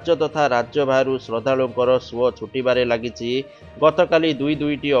ରାଜ୍ୟ ତଥା ରାଜ୍ୟ ବାହାରୁ ଶ୍ରଦ୍ଧାଳୁଙ୍କର ସୁଅ ଛୁଟିବାରେ ଲାଗିଛି। ଗତକାଲି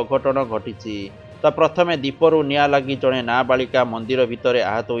ଦୁଇଟି ଅଘଟଣ ଘଟିଛି। ତ ପ୍ରଥମେ ଦୀପରୁ ନିଆଁ ଲାଗି ଜଣେ ନାବାଳିକା ମନ୍ଦିର ଭିତରେ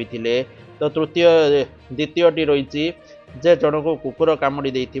ଆହତ ହୋଇଥିଲେ। ତ ଦ୍ୱିତୀୟଟି ରହିଛି ଯେ ଜଣକୁ କୁକୁର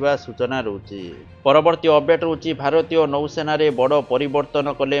କାମୁଡ଼ି ଦେଇଥିବା ସୂଚନା ରହୁଛି। ପରବର୍ତ୍ତୀ ଅପଡେଟ୍ ରହୁଛି ଭାରତୀୟ ନୌସେନାରେ ବଡ଼ ପରିବର୍ତ୍ତନ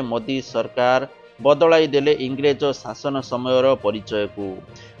କଲେ ମୋଦି ସରକାର। ବଦଳାଇ ଦେଲେ ଇଂରେଜ ଶାସନ ସମୟର ପରିଚୟକୁ।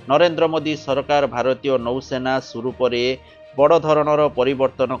 ନରେନ୍ଦ୍ର ମୋଦି ସରକାର ଭାରତୀୟ ନୌସେନା ସ୍ୱରୂପରେ ବଡ଼ ଧରଣର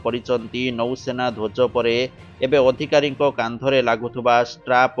ପରିବର୍ତ୍ତନ କରିଛନ୍ତି। ନୌସେନା ଧ୍ୱଜ ପରେ ଏବେ ଅଧିକାରୀଙ୍କ କାନ୍ଧରେ ଲାଗୁଥିବା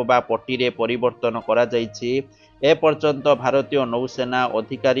ଷ୍ଟ୍ରାପ୍ ବା ପଟିରେ ପରିବର୍ତ୍ତନ କରାଯାଇଛି। ଏପର୍ଯ୍ୟନ୍ତ ଭାରତୀୟ ନୌସେନା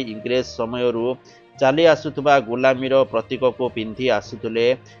ଅଧିକାରୀ ଇଂରେଜ ସମୟରୁ ଚାଲି ଆସୁଥିବା ଗୁଲାମୀର ପ୍ରତୀକକୁ ପିନ୍ଧି ଆସୁଥିଲେ,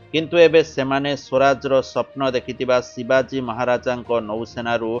 କିନ୍ତୁ ଏବେ ସେମାନେ ସ୍ୱରାଜର ସ୍ୱପ୍ନ ଦେଖିଥିବା ଶିବାଜୀ ମହାରାଜାଙ୍କ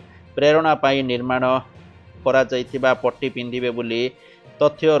ନୌସେନାରୁ ପ୍ରେରଣା ପାଇ ନିର୍ମାଣ କରାଯାଇଥିବା ପଟି ପିନ୍ଧିବେ ବୋଲି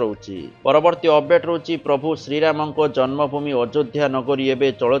ତଥ୍ୟ ରହୁଛି। ପରବର୍ତ୍ତୀ ଅପଡେଟ୍ ରହୁଛି ପ୍ରଭୁ ଶ୍ରୀରାମଙ୍କ ଜନ୍ମଭୂମି ଅଯୋଧ୍ୟା ନଗରୀ ଏବେ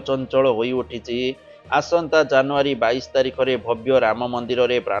ଚଳଚଞ୍ଚଳ ହୋଇଉଠିଛି। ଆସନ୍ତା ଜାନୁଆରୀ 22 ତାରିଖରେ ଭବ୍ୟ ରାମ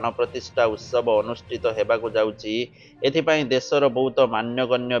ମନ୍ଦିରରେ ପ୍ରାଣ ପ୍ରତିଷ୍ଠା ଉତ୍ସବ ଅନୁଷ୍ଠିତ ହେବାକୁ ଯାଉଛି। ଏଥିପାଇଁ ଦେଶର ବହୁତ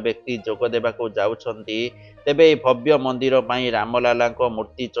ମାନ୍ୟଗଣ୍ୟ ବ୍ୟକ୍ତି ଯୋଗ ଦେବାକୁ ଯାଉଛନ୍ତି। ତେବେ ଏହି ଭବ୍ୟ ମନ୍ଦିର ପାଇଁ ରାମଲାଲାଙ୍କ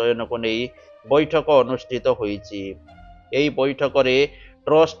ମୂର୍ତ୍ତି ଚୟନକୁ ନେଇ ବୈଠକ ଅନୁଷ୍ଠିତ ହୋଇଛି। ଏହି ବୈଠକରେ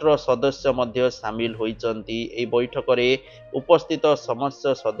ଟ୍ରଷ୍ଟର ସଦସ୍ୟ ମଧ୍ୟ ସାମିଲ ହୋଇଛନ୍ତି। ଏହି ବୈଠକରେ ଉପସ୍ଥିତ ସମସ୍ତ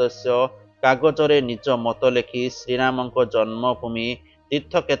ସଦସ୍ୟ କାଗଜରେ ନିଜ ମତ ଲେଖି ଶ୍ରୀରାମଙ୍କ ଜନ୍ମଭୂମି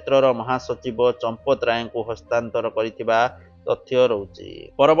ତୀର୍ଥକ୍ଷେତ୍ରର ମହାସଚିବ ଚମ୍ପତ ରାୟଙ୍କୁ ହସ୍ତାନ୍ତର କରିଥିବା ତଥ୍ୟ ରହୁଛି।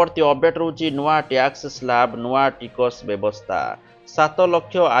 ପରବର୍ତ୍ତୀ ଅପଡେଟ୍ ରହୁଛି ନୂଆ ଟ୍ୟାକ୍ସ ସ୍ଲାବ, ନୂଆ ଟିକସ ବ୍ୟବସ୍ଥା। 7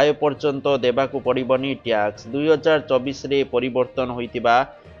 ଲକ୍ଷ ଆୟ ପର୍ଯ୍ୟନ୍ତ ଦେବାକୁ ପଡ଼ିବନି ଟ୍ୟାକ୍ସ। 2024ରେ ପରିବର୍ତ୍ତନ ହୋଇଥିବା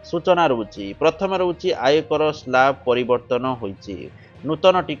ସୂଚନା ରହୁଛି। ପ୍ରଥମେ ରହୁଛି ଆୟକର ସ୍ଲାବ ପରିବର୍ତ୍ତନ ହୋଇଛି।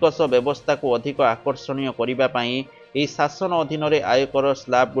 ନୂତନ ଟିକସ ବ୍ୟବସ୍ଥାକୁ ଅଧିକ ଆକର୍ଷଣୀୟ କରିବା ପାଇଁ ଏହି ଶାସନ ଅଧୀନରେ ଆୟକର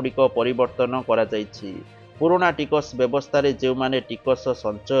ସ୍ଲାବଗୁଡ଼ିକ ପରିବର୍ତ୍ତନ କରାଯାଇଛି। ପୁରୁଣା ଟିକସ ବ୍ୟବସ୍ଥାରେ ଯେଉଁମାନେ ଟିକସ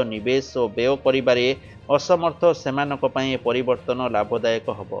ସଞ୍ଚୟ, ନିବେଶ ଓ ବ୍ୟୟ କରିବାରେ ଅସମର୍ଥ ସେମାନଙ୍କ ପାଇଁ ଏ ପରିବର୍ତ୍ତନ ଲାଭଦାୟକ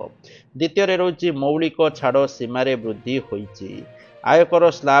ହେବ। ଦ୍ୱିତୀୟରେ ରହୁଛି ମୌଳିକ ଛାଡ଼ ସୀମାରେ ବୃଦ୍ଧି ହୋଇଛି। ଆୟକର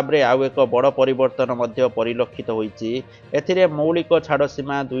ସ୍ଲାବରେ ଆଉ ଏକ ବଡ଼ ପରିବର୍ତ୍ତନ ମଧ୍ୟ ପରିଲକ୍ଷିତ ହୋଇଛି। ଏଥିରେ ମୌଳିକ ଛାଡ଼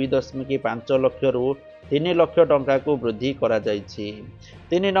ସୀମା 2.5 ଲକ୍ଷରୁ 3 ଲକ୍ଷ ଟଙ୍କାକୁ ବୃଦ୍ଧି କରାଯାଇଛି।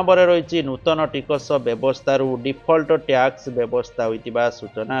 3 ନମ୍ବରରେ ରହିଛି ନୂତନ ଟିକସ ବ୍ୟବସ୍ଥାରୁ ଡିଫଲ୍ଟ ଟ୍ୟାକ୍ସ ବ୍ୟବସ୍ଥା ହୋଇଥିବା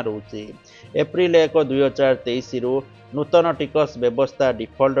ସୂଚନା ରହୁଛି। ଏପ୍ରିଲ 1, 2023ରୁ ନୂତନ ଟିକସ ବ୍ୟବସ୍ଥା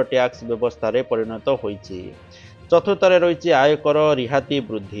ଡିଫଲ୍ଟ ଟ୍ୟାକ୍ସ ବ୍ୟବସ୍ଥାରେ ପରିଣତ ହୋଇଛି। ଚତୁର୍ଥରେ ରହିଛି ଆୟକର ରିହାତି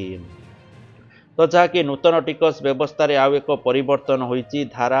ବୃଦ୍ଧି। ତ ଯାହାକି ନୂତନ ଟିକସ ବ୍ୟବସ୍ଥାରେ ଆଉ ଏକ ପରିବର୍ତ୍ତନ ହୋଇଛି।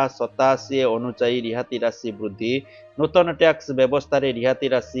 ଧାରା 87 ଅନୁଯାୟୀ ରିହାତି ରାଶି ବୃଦ୍ଧି। ନୂତନ ଟ୍ୟାକ୍ସ ବ୍ୟବସ୍ଥାରେ ରିହାତି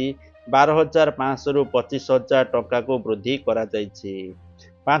ରାଶି 12,500ରୁ 25,000 ଟଙ୍କାକୁ ବୃଦ୍ଧି କରାଯାଇଛି।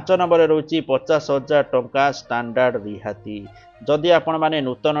 5 ନମ୍ବରରେ ରହୁଛି 50,000 ଟଙ୍କା ଷ୍ଟାଣ୍ଡାର୍ଡ ରିହାତି। ଯଦି ଆପଣମାନେ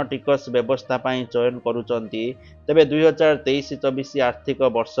ନୂତନ ଟିକସ ବ୍ୟବସ୍ଥା ପାଇଁ ଚୟନ କରୁଛନ୍ତି ତେବେ 2023-24 ଆର୍ଥିକ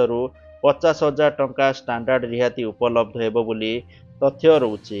ବର୍ଷରୁ 50,000 ଟଙ୍କା ଷ୍ଟାଣ୍ଡାର୍ଡ ରିହାତି ଉପଲବ୍ଧ ହେବ ବୋଲି ତଥ୍ୟ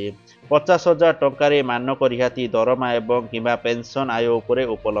ରହୁଛି। 50,000 ଟଙ୍କାରେ ମାନକ ରିହାତି ଦରମା ଏବଂ କିମ୍ବା ପେନସନ ଆୟ ଉପରେ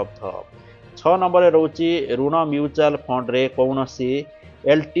ଉପଲବ୍ଧ। 6 ନମ୍ବରରେ ରହୁଛି ଋଣ ମ୍ୟୁଚୁଆଲ ଫଣ୍ଡରେ କୌଣସି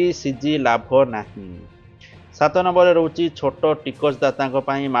LTCG ଲାଭ ନାହିଁ। 7 ନମ୍ବରରେ ରହୁଛି ଛୋଟ ଟିକସଦାତାଙ୍କ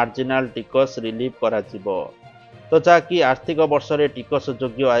ପାଇଁ ମାର୍ଜିନାଲ ଟିକସ ରିଲିଫ କରାଯିବ। ତ ଯାହାକି ଆର୍ଥିକ ବର୍ଷରେ ଟିକସ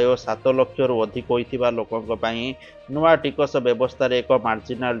ଯୋଗ୍ୟ ଆୟ 7 ଲକ୍ଷରୁ ଅଧିକ ହୋଇଥିବା ଲୋକଙ୍କ ପାଇଁ ନୂଆ ଟିକସ ବ୍ୟବସ୍ଥାରେ ଏକ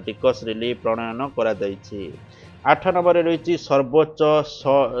ମାର୍ଜିନାଲ ଟିକସ ରିଲିଫ ପ୍ରଣୟନ କରାଯାଇଛି। 8 ନମ୍ବରରେ ରହିଛି ସର୍ବୋଚ୍ଚ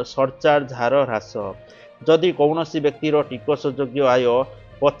ସରଚାର୍ଜ ହାର ହ୍ରାସ। ଯଦି କୌଣସି ବ୍ୟକ୍ତିର ଟିକସ ଯୋଗ୍ୟ ଆୟ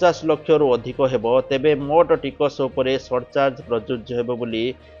 50 ଲକ୍ଷରୁ ଅଧିକ ହେବ ତେବେ ମୋଟ ଟିକସ ଉପରେ ସରଚାର୍ଜ ପ୍ରଯୁଜ୍ୟ ହେବ ବୋଲି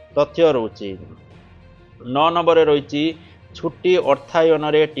ତଥ୍ୟ ରହୁଛି। 9 ନମ୍ବରରେ ରହିଛି ଛୁଟି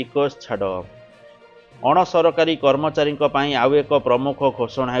ଅର୍ଥାୟନରେ ଟିକସ ଛାଡ଼। ଅଣସରକାରୀ କର୍ମଚାରୀଙ୍କ ପାଇଁ ଆଉ ଏକ ପ୍ରମୁଖ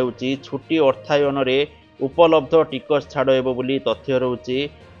ଘୋଷଣା ହେଉଛି ଛୁଟି ଅର୍ଥାୟନରେ ଉପଲବ୍ଧ ଟିକସ ଛାଡ଼ ହେବ ବୋଲି ତଥ୍ୟ ରହୁଛି।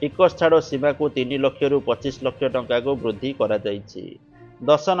 ଟିକସ ଛାଡ଼ ସୀମାକୁ 3 ଲକ୍ଷରୁ 25 ଲକ୍ଷ ଟଙ୍କାକୁ ବୃଦ୍ଧି କରାଯାଇଛି।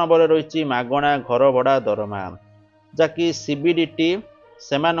 10 ନମ୍ବରରେ ରହିଛି ମାଗଣା ଘର ଭଡ଼ା ଦରମା, ଯାହାକି CBDT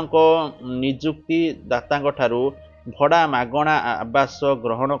ସେମାନଙ୍କ ନିଯୁକ୍ତିଦାତାଙ୍କ ଠାରୁ ଭଡ଼ା ମାଗଣା ଆବାସ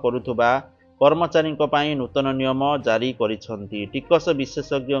ଗ୍ରହଣ କରୁଥିବା କର୍ମଚାରୀଙ୍କ ପାଇଁ ନୂତନ ନିୟମ ଜାରି କରିଛନ୍ତି। ଟିକସ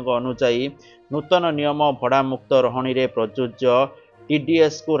ବିଶେଷଜ୍ଞଙ୍କ ଅନୁଯାୟୀ ନୂତନ ନିୟମ ଭଡ଼ାମୁକ୍ତ ରହଣୀରେ ପ୍ରଯୁଜ୍ୟ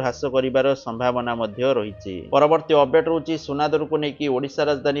TDSକୁ ହ୍ରାସ କରିବାର ସମ୍ଭାବନା ମଧ୍ୟ ରହିଛି। ପରବର୍ତ୍ତୀ ଅପଡେଟ୍ ରହୁଛି ସୁନା ଦରକୁ ନେଇକି। ଓଡ଼ିଶା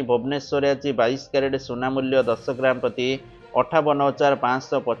ରାଜଧାନୀ ଭୁବନେଶ୍ୱରରେ ଆଜି 22 କ୍ୟାରେଟ୍ ସୁନା ମୂଲ୍ୟ 10 ଗ୍ରାମ ପ୍ରତି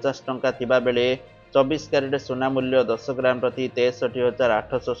 58,550 ଟଙ୍କା ଥିବା ବେଳେ 24 କ୍ୟାରେଟ୍ ସୁନା ମୂଲ୍ୟ 10 ଗ୍ରାମ ପ୍ରତି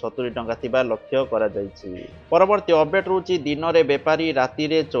 63,870 ଟଙ୍କା ଥିବା ଲକ୍ଷ୍ୟ କରାଯାଇଛି। ପରବର୍ତ୍ତୀ ଅପଡେଟ୍ ରହୁଛି ଦିନରେ ବେପାରୀ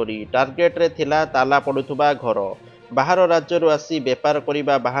ରାତିରେ ଚୋରି, ଟାର୍ଗେଟରେ ଥିଲା ତାଲା ପଡ଼ୁଥିବା ଘର। ବାହାର ରାଜ୍ୟରୁ ଆସି ବେପାର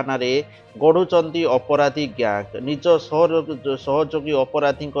କରିବା ବାହାନାରେ ଗଢ଼ୁଛନ୍ତି ଅପରାଧୀ ଗ୍ୟାଙ୍ଗ। ନିଜ ସହଯୋଗୀ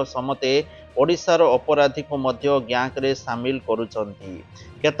ଅପରାଧୀଙ୍କ ସମେତ ଓଡ଼ିଶାର ଅପରାଧୀଙ୍କୁ ମଧ୍ୟ ଗ୍ୟାଙ୍ଗରେ ସାମିଲ କରୁଛନ୍ତି।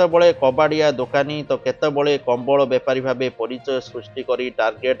 କେତେବେଳେ କବାଡ଼ିଆ ଦୋକାନୀ ତ କେତେବେଳେ କମ୍ବଳ ବେପାରୀ ଭାବେ ପରିଚୟ ସୃଷ୍ଟି କରି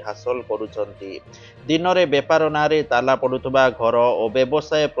ଟାର୍ଗେଟ ହାସଲ କରୁଛନ୍ତି। ଦିନରେ ବେପାର ନାଁରେ ତାଲା ପଡ଼ୁଥିବା ଘର ଓ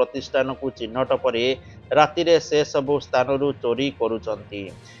ବ୍ୟବସାୟ ପ୍ରତିଷ୍ଠାନକୁ ଚିହ୍ନଟ ପରେ ରାତିରେ ସେସବୁ ସ୍ଥାନରୁ ଚୋରି କରୁଛନ୍ତି।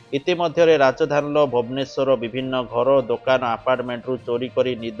 ଇତିମଧ୍ୟରେ ରାଜଧାନୀର ଭୁବନେଶ୍ୱର ବିଭିନ୍ନ ଘର, ଦୋକାନ, ଆପାର୍ଟମେଣ୍ଟରୁ ଚୋରି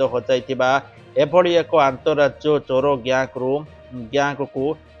କରି ନିଦ ହଜାଇଥିବା ଏଭଳି ଏକ ଆନ୍ତଃରାଜ୍ୟ ଚୋର ଗ୍ୟାଙ୍ଗକୁ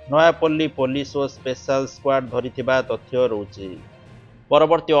ନୟାପଲ୍ଲୀ ପୋଲିସ ଓ ସ୍ପେଶାଲ ସ୍କ୍ୱାଡ୍ ଧରିଥିବା ତଥ୍ୟ ରହୁଛି।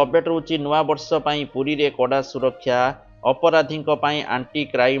 ପରବର୍ତ୍ତୀ ଅପଡେଟ୍ ରହୁଛି ନୂଆ ବର୍ଷ ପାଇଁ ପୁରୀରେ କଡ଼ା ସୁରକ୍ଷା, ଅପରାଧୀଙ୍କ ପାଇଁ ଆଣ୍ଟି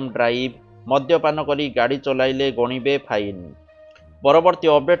କ୍ରାଇମ୍ ଡ୍ରାଇଭ୍, ମଦ୍ୟପାନ କରି ଗାଡ଼ି ଚଲାଇଲେ ଗଣିବେ ଫାଇନ୍। ପରବର୍ତ୍ତୀ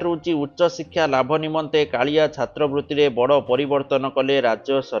ଅପଡେଟ୍ ରହୁଛି ଉଚ୍ଚଶିକ୍ଷା ଲାଭ ନିମନ୍ତେ କାଳିଆ ଛାତ୍ରବୃତ୍ତିରେ ବଡ଼ ପରିବର୍ତ୍ତନ କଲେ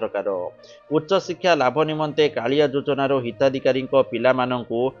ରାଜ୍ୟ ସରକାର। ଉଚ୍ଚଶିକ୍ଷା ଲାଭ ନିମନ୍ତେ କାଳିଆ ଯୋଜନାର ହିତାଧିକାରୀଙ୍କ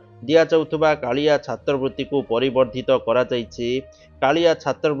ପିଲାମାନଙ୍କୁ ଦିଆଯାଉଥିବା କାଳିଆ ଛାତ୍ରବୃତ୍ତିକୁ ପରିବର୍ଦ୍ଧିତ କରାଯାଇଛି। କାଳିଆ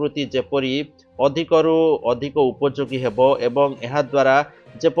ଛାତ୍ରବୃତ୍ତି ଯେପରି ଅଧିକରୁ ଅଧିକ ଉପଯୋଗୀ ହେବ ଏବଂ ଏହାଦ୍ୱାରା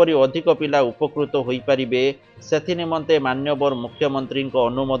ଯେପରି ଅଧିକ ପିଲା ଉପକୃତ ହୋଇପାରିବେ ସେଥିନିମନ୍ତେ ମାନ୍ୟବର ମୁଖ୍ୟମନ୍ତ୍ରୀଙ୍କ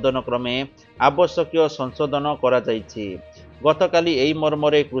ଅନୁମୋଦନ କ୍ରମେ ଆବଶ୍ୟକୀୟ ସଂଶୋଧନ କରାଯାଇଛି। ଗତକାଲି ଏହି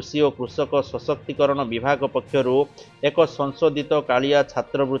ମର୍ମରେ କୃଷି ଓ କୃଷକ ସଶକ୍ତିକରଣ ବିଭାଗ ପକ୍ଷରୁ ଏକ ସଂଶୋଧିତ କାଳିଆ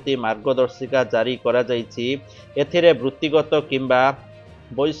ଛାତ୍ରବୃତ୍ତି ମାର୍ଗଦର୍ଶିକା ଜାରି କରାଯାଇଛି। ଏଥିରେ ବୃତ୍ତିଗତ କିମ୍ବା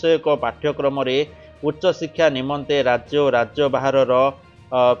ବୈଷୟିକ ପାଠ୍ୟକ୍ରମରେ ଉଚ୍ଚଶିକ୍ଷା ନିମନ୍ତେ ରାଜ୍ୟ ଓ ରାଜ୍ୟ ବାହାରର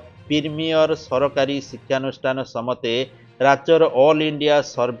ପ୍ରିମିୟର ସରକାରୀ ଶିକ୍ଷାନୁଷ୍ଠାନ ସମେତ ରାଜ୍ୟର all India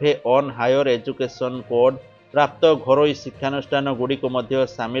survey on higher education code ପ୍ରାପ୍ତ ଘରୋଇ ଶିକ୍ଷାନୁଷ୍ଠାନ ଗୁଡ଼ିକୁ ମଧ୍ୟ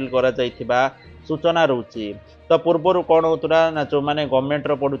ସାମିଲ କରାଯାଇଥିବା ସୂଚନା ରହୁଛି। ତ ପୂର୍ବରୁ କ'ଣ ହେଉଥିଲା ନା ଯେଉଁମାନେ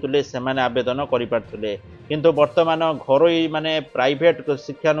ଗଭର୍ଣ୍ଣମେଣ୍ଟର ପଢ଼ୁଥିଲେ ସେମାନେ ଆବେଦନ କରିପାରୁଥିଲେ, କିନ୍ତୁ ବର୍ତ୍ତମାନ ଘରୋଇ ପ୍ରାଇଭେଟ୍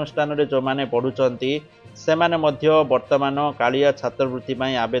ଶିକ୍ଷାନୁଷ୍ଠାନରେ ଯେଉଁମାନେ ପଢ଼ୁଛନ୍ତି ସେମାନେ ମଧ୍ୟ ବର୍ତ୍ତମାନ କାଳିଆ ଛାତ୍ରବୃତ୍ତି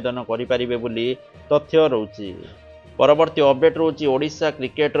ପାଇଁ ଆବେଦନ କରିପାରିବେ ବୋଲି ତଥ୍ୟ ରହୁଛି। ପରବର୍ତ୍ତୀ ଅପଡେଟ୍ ରହୁଛି ଓଡ଼ିଶା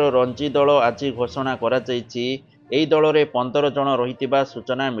କ୍ରିକେଟର ରଞ୍ଜି ଦଳ ଆଜି ଘୋଷଣା କରାଯାଇଛି। ଏହି ଦଳରେ 15 ଜଣ ରହିଥିବା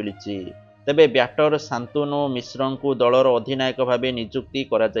ସୂଚନା ମିଳିଛି। ତେବେ ବ୍ୟାଟର ଶାନ୍ତନୁ ମିଶ୍ରଙ୍କୁ ଦଳର ଅଧିନାୟକ ଭାବେ ନିଯୁକ୍ତି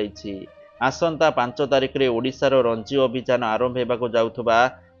କରାଯାଇଛି। ଆସନ୍ତା 5 ତାରିଖରେ ଓଡ଼ିଶାର ରଞ୍ଜି ଅଭିଯାନ ଆରମ୍ଭ ହେବାକୁ ଯାଉଥିବା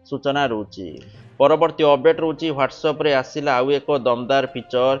ସୂଚନା ରହୁଛି। ପରବର୍ତ୍ତୀ ଅପଡେଟ୍ ରହୁଛି ହ୍ୱାଟ୍ସଆପ୍ରେ ଆସିଲା ଆଉ ଏକ ଦମଦାର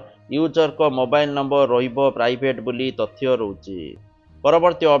ଫିଚର, ୟୁଜରଙ୍କ ମୋବାଇଲ ନମ୍ବର ରହିବ ପ୍ରାଇଭେଟ୍ ବୋଲି ତଥ୍ୟ ରହୁଛି।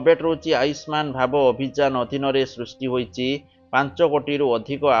 ପରବର୍ତ୍ତୀ ଅପଡେଟ୍ ରହୁଛି ଆୟୁଷ୍ମାନ ଭାବ ଅଭିଯାନ ଅଧୀନରେ ସୃଷ୍ଟି ହୋଇଛି 5 କୋଟିରୁ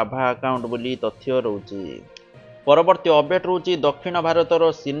ଅଧିକ ଆଭା ଆକାଉଣ୍ଟ ବୋଲି ତଥ୍ୟ ରହୁଛି। ପରବର୍ତ୍ତୀ ଅପଡେଟ୍ ରହୁଛି ଦକ୍ଷିଣ ଭାରତର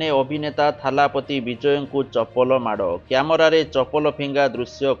ସିନେ ଅଭିନେତା ଥାଲାପତି ବିଜୟଙ୍କୁ ଚପଲ ମାଡ଼, କ୍ୟାମେରାରେ ଚପଲ ଫିଙ୍ଗା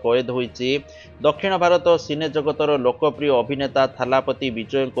ଦୃଶ୍ୟ କଏଦ ହୋଇଛି। ଦକ୍ଷିଣ ଭାରତ ସିନେ ଜଗତର ଲୋକପ୍ରିୟ ଅଭିନେତା ଥାଲାପତି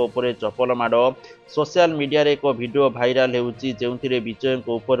ବିଜୟଙ୍କ ଉପରେ ଚପଲ ମାଡ଼। ସୋସିଆଲ ମିଡିଆରେ ଏକ ଭିଡିଓ ଭାଇରାଲ ହେଉଛି ଯେଉଁଥିରେ ବିଜୟଙ୍କ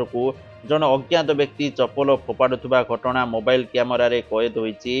ଉପରକୁ ଜଣେ ଅଜ୍ଞାତ ବ୍ୟକ୍ତି ଚପଲ ଫୋପାଡୁଥିବା ଘଟଣା ମୋବାଇଲ କ୍ୟାମେରାରେ କଏଦ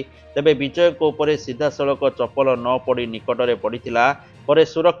ହୋଇଛି। ତେବେ ବିଜୟଙ୍କ ଉପରେ ସିଧାସଳଖ ଚପଲ ନ ପଡ଼ି ନିକଟରେ ପଡ଼ିଥିଲା। ପରେ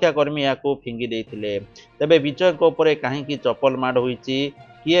ସୁରକ୍ଷାକର୍ମୀ ଏହାକୁ ଫିଙ୍ଗି ଦେଇଥିଲେ। ତେବେ ବିଜୟଙ୍କ ଉପରେ କାହିଁକି ଚପଲ ମାଡ଼ ହୋଇଛି,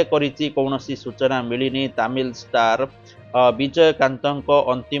 କିଏ କରିଛି, କୌଣସି ସୂଚନା ମିଳିନି। ତାମିଲ ଷ୍ଟାର ବିଜୟକାନ୍ତଙ୍କ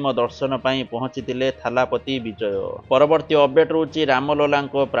ଅନ୍ତିମ ଦର୍ଶନ ପାଇଁ ପହଞ୍ଚିଥିଲେ ଥାଲାପତି ବିଜୟ। ପରବର୍ତ୍ତୀ ଅପଡେଟ୍ ରହୁଛି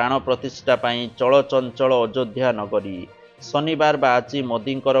ରାମଲଲାଙ୍କ ପ୍ରାଣ ପ୍ରତିଷ୍ଠା ପାଇଁ ଚଳଚଞ୍ଚଳ ଅଯୋଧ୍ୟା ନଗରୀ। ଶନିବାର ବା ଆଜି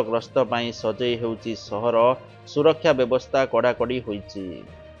ମୋଦିଙ୍କର ଗସ୍ତ ପାଇଁ ସଜେଇ ହେଉଛି ସହର। ସୁରକ୍ଷା ବ୍ୟବସ୍ଥା କଡ଼ାକଡ଼ି ହୋଇଛି।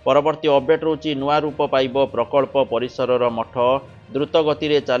 ପରବର୍ତ୍ତୀ ଅପଡେଟ୍ ରହୁଛି ନୂଆ ରୂପ ପାଇବ ପ୍ରକଳ୍ପ ପରିସରର ମଠ। ଦ୍ରୁତ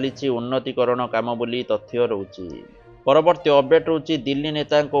ଗତିରେ ଚାଲିଛି ଉନ୍ନତିକରଣ କାମ ବୋଲି ତଥ୍ୟ ରହୁଛି। ପରବର୍ତ୍ତୀ ଅପଡେଟ୍ ରହୁଛି ଦିଲ୍ଲୀ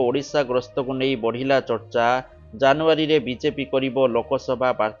ନେତାଙ୍କ ଓଡ଼ିଶା ଗସ୍ତକୁ ନେଇ ବଢ଼ିଲା ଚର୍ଚ୍ଚା। ଜାନୁଆରୀରେ ବିଜେପି କରିବ ଲୋକସଭା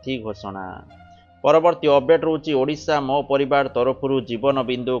ପ୍ରାର୍ଥୀ ଘୋଷଣା। ପରବର୍ତ୍ତୀ ଅପଡେଟ୍ ରହୁଛି ଓଡ଼ିଶା ମୋ ପରିବାର ତରଫରୁ ଜୀବନ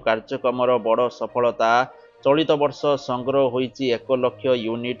ବିନ୍ଦୁ କାର୍ଯ୍ୟକ୍ରମର ବଡ଼ ସଫଳତା। ଚଳିତ ବର୍ଷ ସଂଗ୍ରହ ହୋଇଛି 1 ଲକ୍ଷ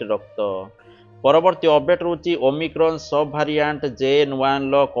ୟୁନିଟ୍ ରକ୍ତ। ପରବର୍ତ୍ତୀ ଅପଡେଟ୍ ରହୁଛି ଓମିକ୍ରନ୍ ସବ୍ ଭାରିଆଣ୍ଟ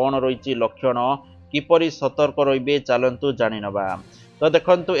JN1ର କ'ଣ ରହିଛି ଲକ୍ଷଣ, କିପରି ସତର୍କ ରହିବେ, ଚାଲନ୍ତୁ ଜାଣିନେବା। ତ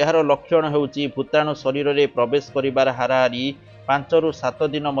ଦେଖନ୍ତୁ, ଏହାର ଲକ୍ଷଣ ହେଉଛି ଭୂତାଣୁ ଶରୀରରେ ପ୍ରବେଶ କରିବାର ହାରାହାରି 5 ରୁ 7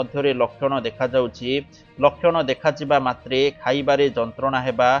 ଦିନ ମଧ୍ୟରେ ଲକ୍ଷଣ ଦେଖାଯାଉଛି। ଲକ୍ଷଣ ଦେଖାଯିବା ମାତ୍ରେ ଖାଇବାରେ ଯନ୍ତ୍ରଣା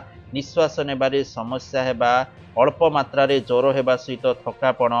ହେବା, ନିଶ୍ୱାସ ନେବାରେ ସମସ୍ୟା ହେବା, ଅଳ୍ପ ମାତ୍ରାରେ ଜ୍ୱର ହେବା ସହିତ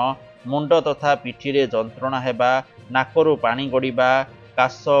ଥକାପଣ, ମୁଣ୍ଡ ତଥା ପିଠିରେ ଯନ୍ତ୍ରଣା ହେବା, ନାକରୁ ପାଣି ଗଡ଼ିବା,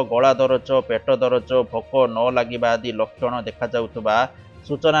 କାଶ, ଗଳା ଦରଜ, ପେଟ ଦରଜ, ଭୋକ ନ ଲାଗିବା ଆଦି ଲକ୍ଷଣ ଦେଖାଯାଉଥିବା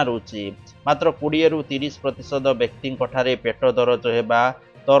ସୂଚନା ରହୁଛି। ମାତ୍ର 20 ରୁ 30% ବ୍ୟକ୍ତିଙ୍କଠାରେ ପେଟ ଦରଜ ହେବା,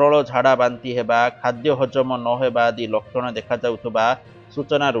 ତରଳ ଝାଡ଼ା ବାନ୍ତି ହେବା, ଖାଦ୍ୟ ହଜମ ନ ହେବା ଆଦି ଲକ୍ଷଣ ଦେଖାଯାଉଥିବା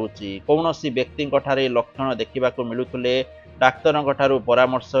ସୂଚନା ରହୁଛି। କୌଣସି ବ୍ୟକ୍ତିଙ୍କଠାରେ ଲକ୍ଷଣ ଦେଖିବାକୁ ମିଳୁଥିଲେ ଡାକ୍ତରଙ୍କଠାରୁ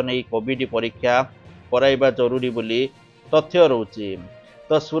ପରାମର୍ଶ ନେଇ କୋଭିଡ୍ ପରୀକ୍ଷା କରାଇବା ଜରୁରୀ ବୋଲି ତଥ୍ୟ ରହୁଛି।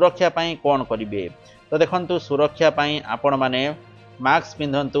 ତ ସୁରକ୍ଷା ପାଇଁ କ'ଣ କରିବେ? ତ ଦେଖନ୍ତୁ, ସୁରକ୍ଷା ପାଇଁ ଆପଣମାନେ ମାସ୍କ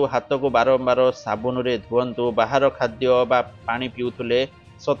ପିନ୍ଧନ୍ତୁ, ହାତକୁ ବାରମ୍ବାର ସାବୁନରେ ଧୁଅନ୍ତୁ, ବାହାର ଖାଦ୍ୟ ବା ପାଣି ପିଉଥିଲେ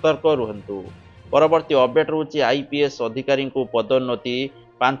ସତର୍କ ରୁହନ୍ତୁ। ପରବର୍ତ୍ତୀ ଅପଡେଟ୍ ରହୁଛି IPS ଅଧିକାରୀଙ୍କୁ ପଦୋନ୍ନତି।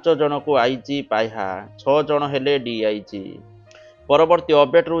 5 ଜଣକୁ IG ପାହ୍ୟା, 6 ଜଣ ହେଲେ DIG। ପରବର୍ତ୍ତୀ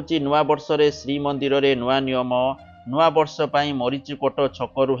ଅପଡେଟ୍ ରହୁଛି ନୂଆ ବର୍ଷରେ ଶ୍ରୀମନ୍ଦିରରେ ନୂଆ ନିୟମ। ନୂଆ ବର୍ଷ ପାଇଁ ମରିଚିକୋଟ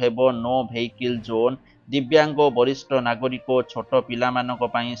ଛକରୁ ହେବ ନୋ ଭେହିକିଲ୍ ଜୋନ୍। ଦିବ୍ୟାଙ୍ଗ, ବରିଷ୍ଠ ନାଗରିକ ଓ ଛୋଟ ପିଲାମାନଙ୍କ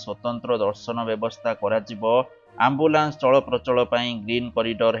ପାଇଁ ସ୍ୱତନ୍ତ୍ର ଦର୍ଶନ ବ୍ୟବସ୍ଥା କରାଯିବ। ଆମ୍ବୁଲାନ୍ସ ଚଳପ୍ରଚଳ ପାଇଁ ଗ୍ରୀନ୍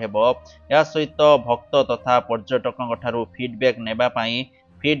କରିଡର ହେବ। ଏହା ସହିତ ଭକ୍ତ ତଥା ପର୍ଯ୍ୟଟକଙ୍କଠାରୁ ଫିଡ୍ବ୍ୟାକ୍ ନେବା ପାଇଁ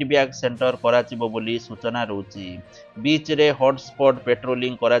ଫିଡ୍ବ୍ୟାକ୍ ସେଣ୍ଟର କରାଯିବ ବୋଲି ସୂଚନା ରହୁଛି। ବିଚ୍ରେ ହଟ୍ସ୍ପଟ୍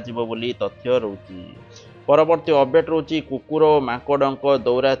ପେଟ୍ରୋଲିଂ କରାଯିବ ବୋଲି ତଥ୍ୟ ରହୁଛି। ପରବର୍ତ୍ତୀ ଅପଡେଟ୍ ରହୁଛି କୁକୁର ଓ ମାଙ୍କଡଙ୍କ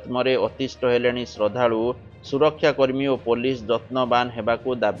ଦୌରାତ୍ମ୍ୟରେ ଅତିଷ୍ଠ ହେଲେଣି ଶ୍ରଦ୍ଧାଳୁ। ସୁରକ୍ଷାକର୍ମୀ ଓ ପୋଲିସ ଯତ୍ନବାନ ହେବାକୁ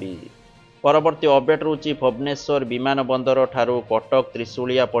ଦାବି। ପରବର୍ତ୍ତୀ ଅପଡେଟ୍ ରହୁଛି ଭୁବନେଶ୍ୱର ବିମାନ ବନ୍ଦର ଠାରୁ କଟକ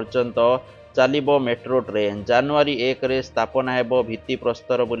ତ୍ରିଶୁଳିଆ ପର୍ଯ୍ୟନ୍ତ ଚାଲିବ ମେଟ୍ରୋ ଟ୍ରେନ୍। ଜାନୁଆରୀ 1ରେ ସ୍ଥାପନା ହେବ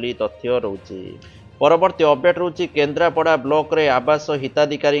ଭିତ୍ତିପ୍ରସ୍ତର ବୋଲି ତଥ୍ୟ ରହୁଛି। ପରବର୍ତ୍ତୀ ଅପଡେଟ୍ ରହୁଛି କେନ୍ଦ୍ରାପଡ଼ା ବ୍ଲକରେ ଆବାସ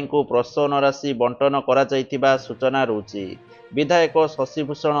ହିତାଧିକାରୀଙ୍କୁ ପ୍ରୋତ୍ସାହନ ରାଶି ବଣ୍ଟନ କରାଯାଇଥିବା ସୂଚନା ରହୁଛି। ବିଧାୟକ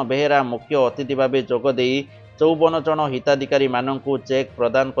ଶଶିଭୂଷଣ ବେହେରା ମୁଖ୍ୟ ଅତିଥି ଭାବେ ଯୋଗଦେଇ 54 ଜଣ ହିତାଧିକାରୀମାନଙ୍କୁ ଚେକ୍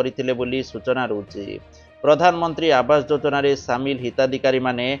ପ୍ରଦାନ କରିଥିଲେ ବୋଲି ସୂଚନା ରହୁଛି। ପ୍ରଧାନମନ୍ତ୍ରୀ ଆବାସ ଯୋଜନାରେ ସାମିଲ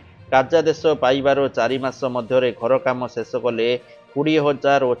ହିତାଧିକାରୀମାନେ କାର୍ଯ୍ୟାଦେଶ ପାଇବାର 4 ମାସ ମଧ୍ୟରେ ଘର କାମ ଶେଷ କଲେ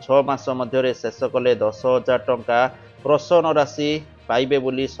 20,000 ଓ 6 ମାସ ମଧ୍ୟରେ ଶେଷ କଲେ 10,000 ଟଙ୍କା ପ୍ରୋତ୍ସାହନ ରାଶି ପାଇବେ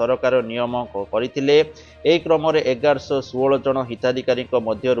ବୋଲି ସରକାର ନିୟମ କରିଥିଲେ। ଏହି କ୍ରମରେ 1116 ଜଣ ହିତାଧିକାରୀଙ୍କ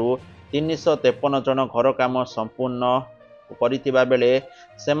ମଧ୍ୟରୁ 353 ଜଣ ଘର କାମ ସମ୍ପୂର୍ଣ୍ଣ କରିଥିବା ବେଳେ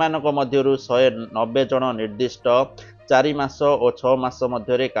ସେମାନଙ୍କ ମଧ୍ୟରୁ 190 ଜଣ ନିର୍ଦ୍ଦିଷ୍ଟ 4 ମାସ ଓ 6 ମାସ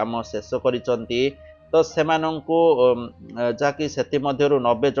ମଧ୍ୟରେ କାମ ଶେଷ କରିଛନ୍ତି। ତ ସେମାନଙ୍କୁ ଯାହାକି ସେଥିମଧ୍ୟରୁ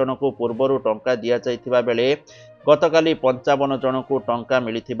 90 ଜଣଙ୍କୁ ପୂର୍ବରୁ ଟଙ୍କା ଦିଆଯାଇଥିବା ବେଳେ ଗତକାଲି 55 ଜଣଙ୍କୁ ଟଙ୍କା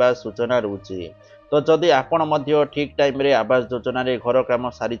ମିଳିଥିବା ସୂଚନା ରହୁଛି। ତ ଯଦି ଆପଣ ମଧ୍ୟ ଠିକ୍ ଟାଇମ୍ରେ ଆବାସ ଯୋଜନାରେ ଘର କାମ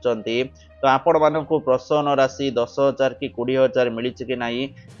ସାରିଛନ୍ତି ତ ଆପଣମାନଙ୍କୁ ପ୍ରୋତ୍ସାହନ ରାଶି 10,000 କି 20,000 ମିଳିଛି କି ନାହିଁ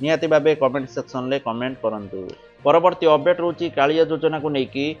ନିହାତି ଭାବେ କମେଣ୍ଟ ସେକ୍ସନରେ କମେଣ୍ଟ କରନ୍ତୁ। ପରବର୍ତ୍ତୀ ଅପଡେଟ୍ ରହୁଛି କାଳିଆ ଯୋଜନାକୁ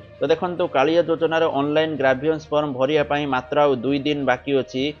ନେଇକି। ତ ଦେଖନ୍ତୁ, କାଳିଆ ଯୋଜନାର ଅନଲାଇନ୍ ଗ୍ରାଭିଅନ୍ସ ଫର୍ମ ଭରିବା ପାଇଁ ମାତ୍ର ଆଉ 2 ଦିନ ବାକି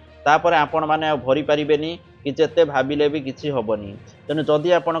ଅଛି। ତାପରେ ଆପଣମାନେ ଆଉ ଭରି ପାରିବେନି କି ଯେତେ ଭାବିଲେ ବି କିଛି ହେବନି। ତେଣୁ ଯଦି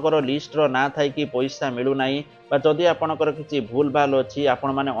ଆପଣଙ୍କର ଲିଷ୍ଟର ନାଁ ଥାଇକି ପଇସା ମିଳୁନାହିଁ ବା ଯଦି ଆପଣଙ୍କର କିଛି ଭୁଲ ଭାଲ ଅଛି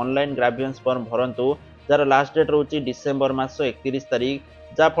ଆପଣମାନେ ଅନଲାଇନ୍ ଗ୍ରାଭିଅନ୍ସ ଫର୍ମ ଭରନ୍ତୁ, ଯାହାର ଲାଷ୍ଟ ଡେଟ୍ ରହୁଛି ଡିସେମ୍ବର ମାସ 31 ତାରିଖ,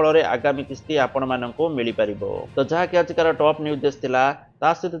 ଯାହାଫଳରେ ଆଗାମୀ କିସ୍ତି ଆପଣମାନଙ୍କୁ ମିଳିପାରିବ। ତ ଯାହାକି ଆଜିକାର ଟପ୍ ନ୍ୟୁଜ୍ ଥିଲା। ତା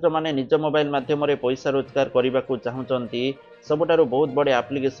ସହିତ ଯେଉଁମାନେ ନିଜ ମୋବାଇଲ ମାଧ୍ୟମରେ ପଇସା ରୋଜଗାର କରିବାକୁ ଚାହୁଁଛନ୍ତି ସବୁଠାରୁ ବହୁତ ବଡ଼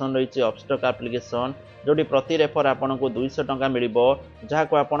ଆପ୍ଲିକେସନ୍ ରହିଛି ଅପଷ୍ଟକ୍ ଆପ୍ଲିକେସନ୍, ଯେଉଁଠି ପ୍ରତି ରେଫର ଆପଣଙ୍କୁ 200 ଟଙ୍କା ମିଳିବ,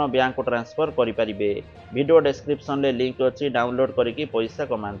 ଯାହାକୁ ଆପଣ ବ୍ୟାଙ୍କକୁ ଟ୍ରାନ୍ସଫର କରିପାରିବେ। ଭିଡ଼ିଓ ଡେସ୍କ୍ରିପ୍ସନରେ ଲିଙ୍କ ଅଛି, ଡାଉନଲୋଡ୍ କରିକି ପଇସା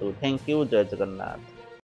କମାନ୍ତୁ। Thank you, Jay Jagannath.